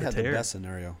rip. I the had tear. the best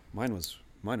scenario. Mine was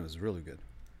really good.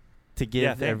 To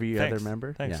give every thanks. other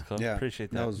member. Thanks, Yeah. Cliff. Yeah,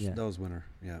 Appreciate that. That was winner.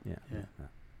 Yeah. Yeah. Yeah. Yeah.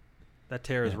 That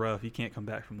tear is Yeah. rough. You can't come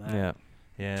back from that. Yeah.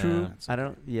 Yeah. True. That's I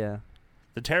don't. Yeah.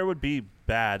 The tear would be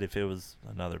bad if it was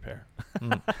another pair.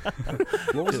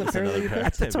 What was If the it's pair that another you pair,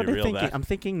 picked? it'd That's what be I'm real thinking. bad. I'm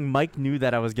thinking Mike knew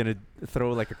that I was gonna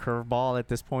throw like a curveball at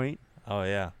this point. Oh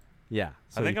yeah. Yeah.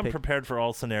 I think I'm prepared for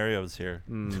all scenarios here.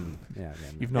 Yeah.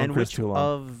 You've known and Chris which too long.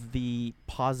 of the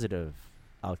positive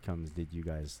outcomes did you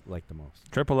guys like the most?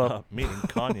 Triple up. Meeting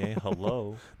Kanye.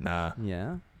 Hello. Nah.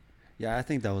 Yeah. Yeah, I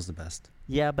think that was the best.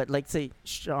 Yeah, but like say,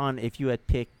 Sean, if you had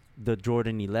picked the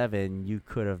Jordan 11, you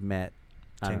could have met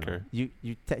I don't know. Tinker.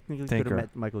 You technically could Tinker. have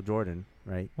met Michael Jordan,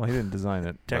 right? Well, he didn't design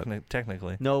it. but-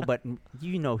 Technically. No, but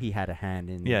you know he had a hand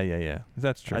in. Yeah.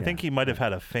 That's true. I think he might have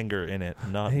had a finger in it,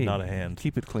 not Hey, a hand.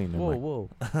 Keep it clean. Whoa, Mike.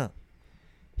 whoa.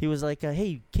 He was like,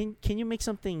 "Hey, can you make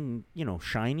something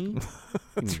shiny? You mean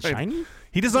That's right. shiny?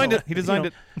 He designed No, it. He designed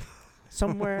you it.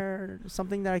 Somewhere,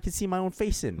 something that I could see my own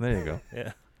face in." There you go.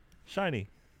 Yeah. Shiny.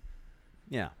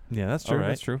 Yeah. Yeah, that's true. All right.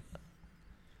 That's true.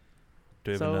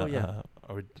 Do we have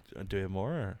So, do we have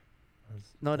more? Or is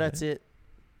No, that that's it.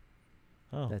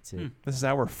 Oh. That's it. This is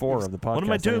hour 4 of the podcast. What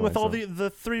am I doing with anyway, all so- the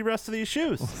three rest of these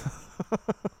shoes?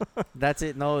 That's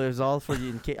it. No, it was all for you.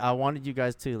 In case I wanted you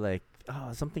guys to like,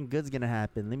 oh, something good's gonna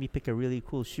happen. Let me pick a really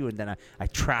cool shoe, and then I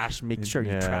make sure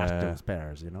you trash Yeah. those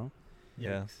pairs.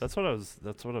 Yeah, that's what I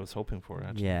was hoping for.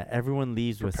 Actually. Yeah, everyone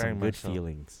leaves with some Preparing good myself.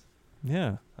 feelings.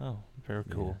 Yeah, Oh, very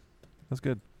cool. that's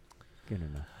good. Good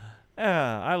enough.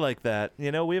 Yeah, I like that. We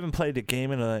haven't played a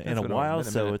game in a It's been a while,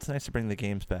 minute. so it's nice to bring the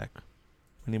games back.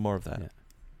 We need more of that. Yeah.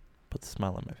 Put a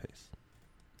smile on my face.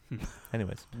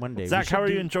 Anyways, One day, Zach, how are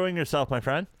you enjoying yourself, my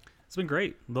friend? It's been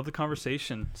great. Love the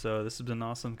conversation. So this has been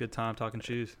awesome. Good time talking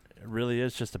shoes. It really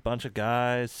is just a bunch of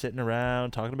guys sitting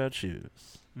around talking about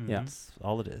shoes. Yeah. That's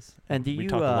all it is. And do we you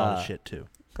talk a lot of shit too.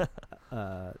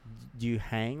 Do you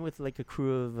hang with like a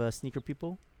crew of sneaker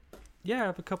people? Yeah, I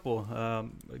have a couple. A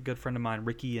good friend of mine,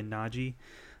 Ricky and Najee.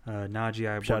 Najee,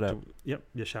 I Shout worked out. Yep,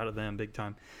 yeah, shout out them big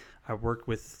time. I worked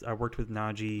with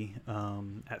Najee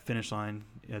at Finish Line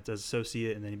as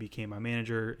associate, and then he became my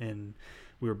manager, and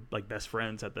we were like best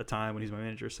friends at the time when he was my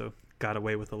manager. So got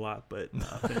away with a lot, but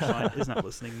Finish Line is not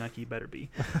listening. Nike better be.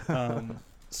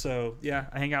 So yeah,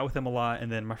 I hang out with him a lot,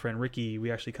 and then my friend Ricky,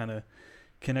 we actually kind of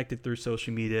connected through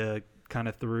social media, kind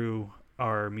of through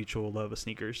our mutual love of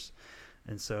sneakers.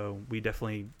 And so we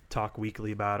definitely talk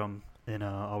weekly about them, and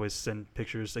always send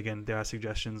pictures. Again, they ask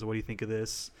suggestions. What do you think of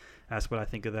this? Ask what I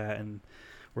think of that. And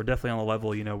we're definitely on a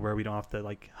level, where we don't have to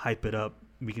like hype it up.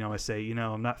 We can always say,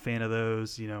 I'm not a fan of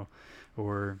those,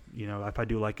 or, if I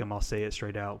do like them, I'll say it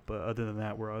straight out. But other than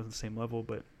that, we're on the same level.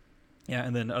 But yeah,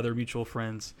 and then other mutual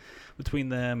friends between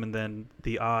them, and then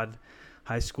the odd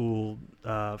high school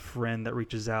friend that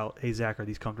reaches out. Hey, Zach, are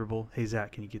these comfortable? Hey,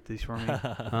 Zach, can you get these for me?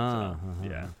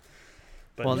 Yeah.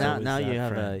 But Well, yeah, now with you that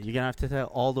have friend. you're gonna have to tell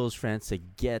all those friends to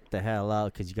get the hell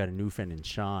out because you got a new friend in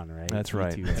Sean, right? That's You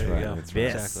right. two That's are right. doing That's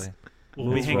this. Exactly. We'll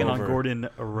be Move hanging on over. Gordon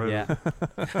Road. Yeah.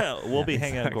 We'll be Yeah,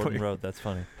 hanging out Gordon exactly. Road. That's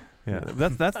funny. Yeah,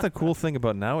 that's the cool thing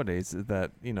about nowadays is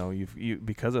that you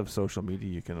because of social media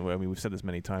you can. I mean, we've said this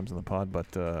many times on the pod, but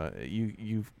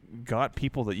you've got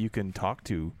people that you can talk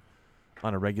to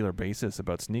on a regular basis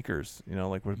about sneakers.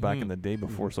 Like we're back in the day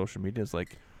before social media. Is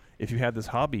like if you had this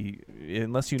hobby,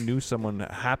 unless you knew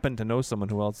happened to know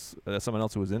someone else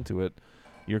who was into it,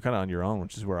 you're kind of on your own,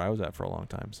 which is where I was at for a long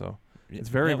time. So. It's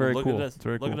very, very look cool. At us, It's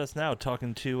very look cool. at us now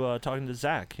talking to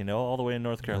Zach. All the way in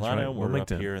North Carolina. right. We're We're up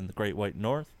LinkedIn. here in the Great White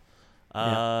North.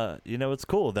 Yeah. It's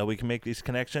cool that we can make these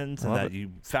connections, and Love that it.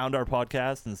 you found our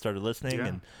podcast and started listening, Yeah.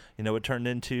 and it turned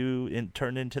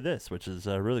into this, which is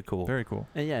really cool. Very cool.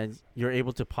 And yeah, you're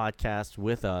able to podcast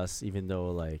with us, even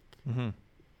though like, Mm-hmm.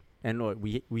 and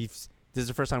we've this is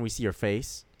the first time we see your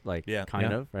face, like Yeah.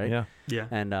 kind of, right? Yeah. Yeah.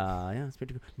 And yeah, it's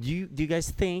pretty cool. Do you guys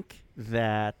think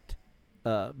that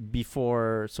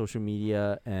before social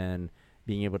media and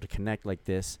being able to connect like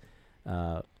this,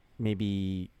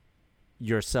 maybe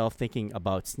yourself thinking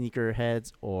about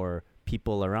sneakerheads or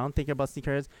people around thinking about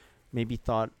sneakerheads, maybe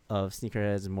thought of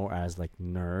sneakerheads more as like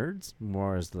nerds,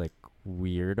 more as like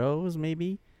weirdos,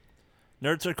 maybe?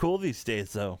 Nerds are cool these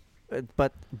days, though.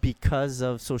 But because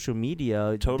of social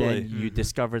media, Totally. then you Mhm.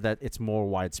 discover that it's more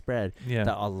widespread, Yeah.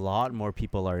 that a lot more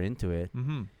people are into it.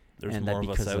 Mm-hmm. There's and more that of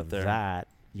us because out of there. that,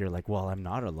 you're like, well, I'm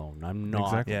not alone. I'm not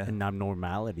Exactly. in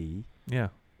normality. Yeah.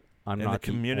 I'm And not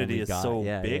the community only is guy. so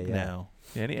Yeah, big yeah, yeah. now.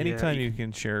 Yeah, Yeah, anytime you you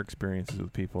can share experiences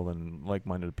with people and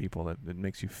like-minded people, that it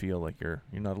makes you feel like you're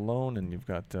not alone, and you've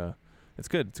got it's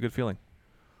good. It's a good feeling.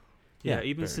 Yeah,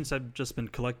 even since I've just been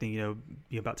collecting,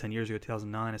 about 10 years ago,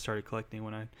 2009, I started collecting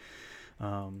when I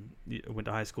went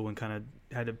to high school and kind of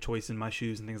had a choice in my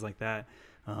shoes and things like that.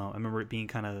 I remember it being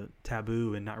kind of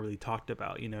taboo and not really talked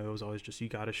about. It was always just you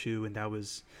got a shoe, and that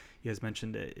was, you guys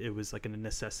mentioned it was like a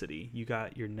necessity. You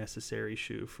got your necessary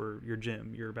shoe for your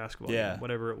gym, your basketball game,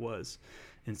 whatever it was.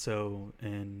 And so,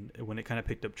 and when it kind of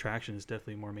picked up traction, it's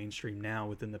definitely more mainstream now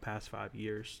within the past 5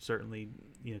 years. Certainly,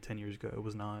 10 years ago, it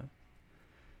was not.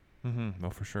 Mm-hmm. No,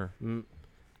 for sure.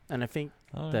 And I think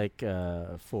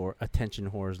for attention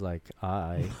whores like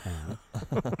I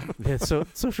am,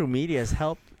 social media has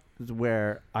helped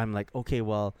where I'm like, okay,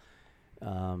 well,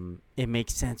 it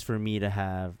makes sense for me to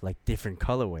have like different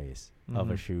colorways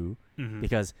of a shoe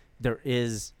because there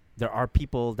are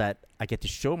people that I get to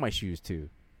show my shoes to,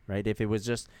 right? If it was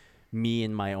just me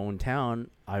in my own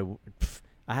town, I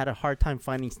had a hard time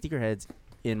finding sneakerheads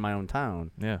in my own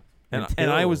town. Yeah.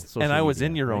 And I was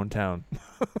in your own town.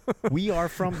 We are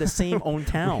from the same own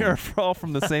town. We are all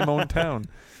from the same own town.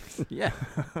 Yeah.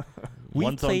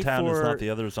 One's own town is not the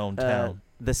other's own town.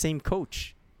 The same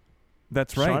coach.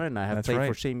 That's right. Sean and I have played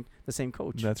right. for the same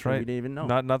coach. That's right. We didn't even know.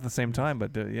 Not the same time,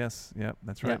 but yes. Yeah,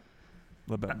 that's right.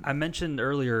 Yeah. I mentioned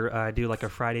earlier I do like a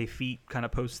Friday feet kind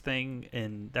of post thing,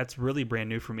 and that's really brand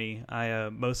new for me.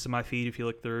 Most of my feed, if you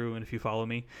look through and if you follow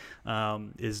me,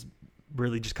 is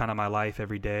really just kind of my life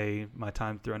every day, my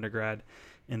time through undergrad.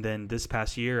 And then this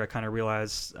past year, I kind of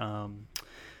realized, I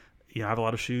have a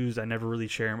lot of shoes. I never really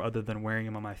share them other than wearing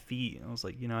them on my feet. And I was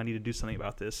like, I need to do something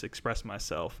about this, express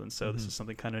myself. And so this is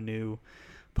something kind of new,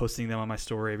 posting them on my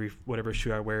story, whatever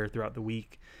shoe I wear throughout the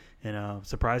week. And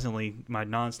surprisingly, my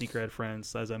non-sneakerhead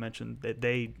friends, as I mentioned,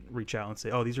 they reach out and say,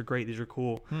 "Oh, these are great. These are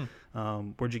cool.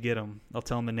 Where'd you get them?" I'll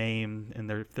tell them the name, and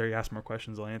if they ask more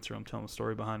questions, I'll answer them, tell them a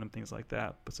story behind them, things like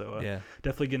that. But so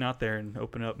definitely getting out there and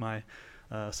open up my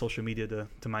social media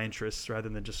to my interests rather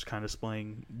than just kind of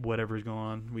displaying whatever's going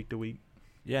on week to week.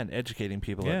 Yeah, and educating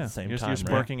people at the same time. You're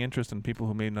sparking interest in people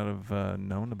who may not have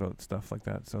known about stuff like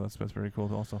that. So that's very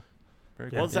cool also.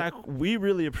 Well, Zach, we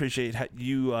really appreciate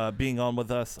you being on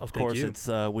with us. Of course, it's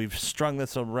we've strung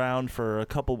this around for a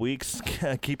couple weeks,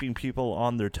 keeping people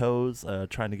on their toes,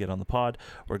 trying to get on the pod.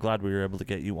 We're glad we were able to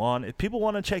get you on. If people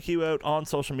want to check you out on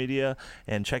social media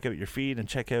and check out your feed and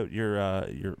check out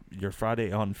your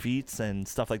Friday on feats and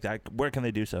stuff like that, where can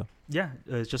they do so? Yeah,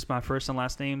 it's just my first and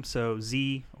last name, so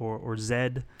Z or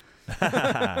Zed.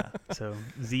 So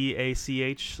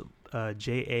ZACH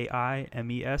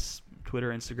JAIMES.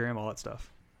 Twitter, Instagram, all that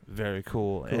stuff. Very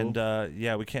cool. And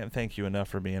we can't thank you enough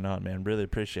for being on, man. Really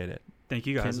appreciate it. Thank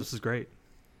you guys. This is great.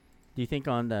 Do you think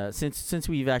on the since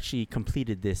we've actually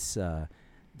completed this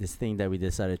this thing that we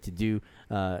decided to do,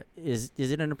 is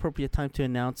it an appropriate time to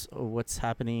announce what's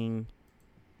happening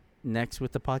next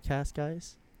with the podcast,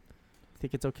 guys?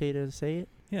 Think it's okay to say it?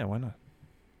 Yeah, why not?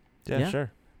 Yeah,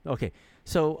 sure. Okay.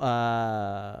 So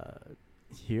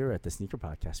here at the Sneaker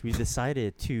Podcast, we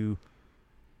decided to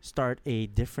start a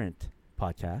different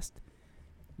podcast.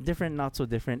 Different, not so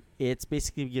different. It's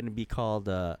basically going to be called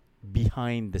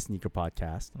Behind the Sneaker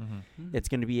Podcast. It's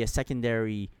going to be a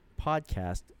secondary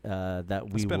podcast that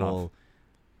we will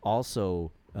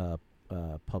also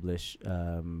publish,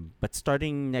 but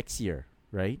starting next year,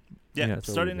 right? Yeah,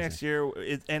 starting next year,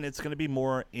 and it's going to be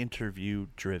more interview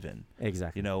driven.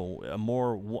 Exactly. A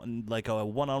more like a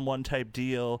one-on-one type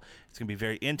deal. It's going to be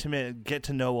very intimate. Get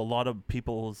to know a lot of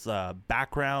people's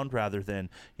background rather than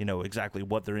exactly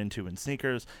what they're into in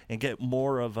sneakers, and get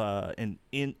more of a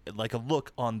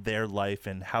look on their life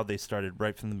and how they started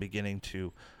right from the beginning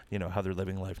to how they're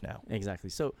living life now. Exactly.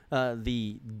 So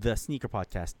the Sneaker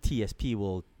Podcast TSP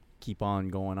will keep on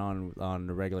going on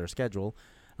the regular schedule.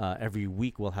 Every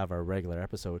week we'll have our regular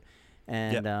episode.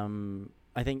 And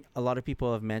I think a lot of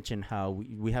people have mentioned how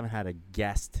we haven't had a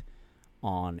guest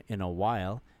on in a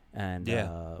while. And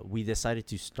we decided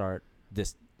to start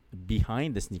this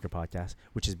Behind the Sneaker Podcast,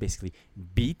 which is basically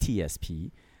BTSP,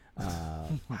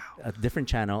 a different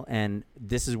channel. And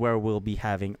this is where we'll be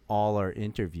having all our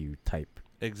interview type.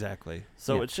 Exactly.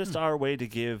 So it's just our way to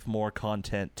give more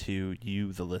content to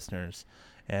you, the listeners.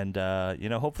 And,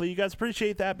 hopefully you guys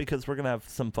appreciate that because we're going to have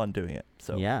some fun doing it.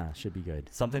 So yeah, should be good.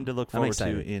 Something to look forward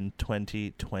to in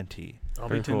 2020. I'll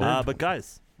be tuned in. But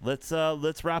guys,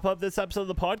 let's wrap up this episode of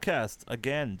the podcast.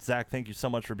 Again, Zach, thank you so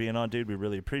much for being on, dude. We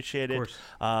really appreciate it. Of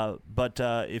course. But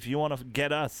if you want to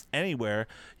get us anywhere,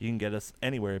 you can get us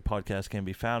anywhere. Podcast can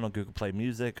be found on Google Play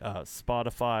Music,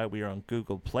 Spotify. We are on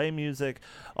Google Play Music,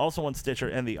 also on Stitcher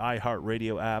and the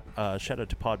iHeartRadio app. Shout out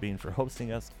to Podbean for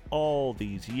hosting us all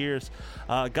these years.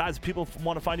 Guys, if people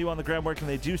want to find you on the gram, where can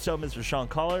they do so? Mr. Sean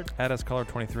Collard. At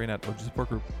SCollard23 and at OG Support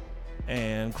Group.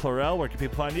 And Clarel, where can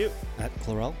people find you? At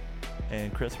Clarel.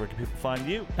 And Chris, where can people find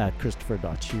you? At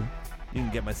Christopher.chu. You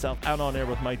can get myself out on air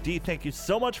with Mike D. Thank you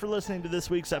so much for listening to this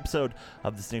week's episode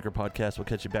of the Sneaker Podcast. We'll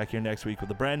catch you back here next week with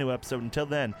a brand new episode. Until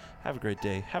then, have a great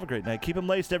day. Have a great night. Keep them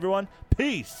laced, everyone.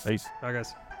 Peace. Peace. Bye,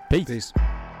 guys. Peace. Peace.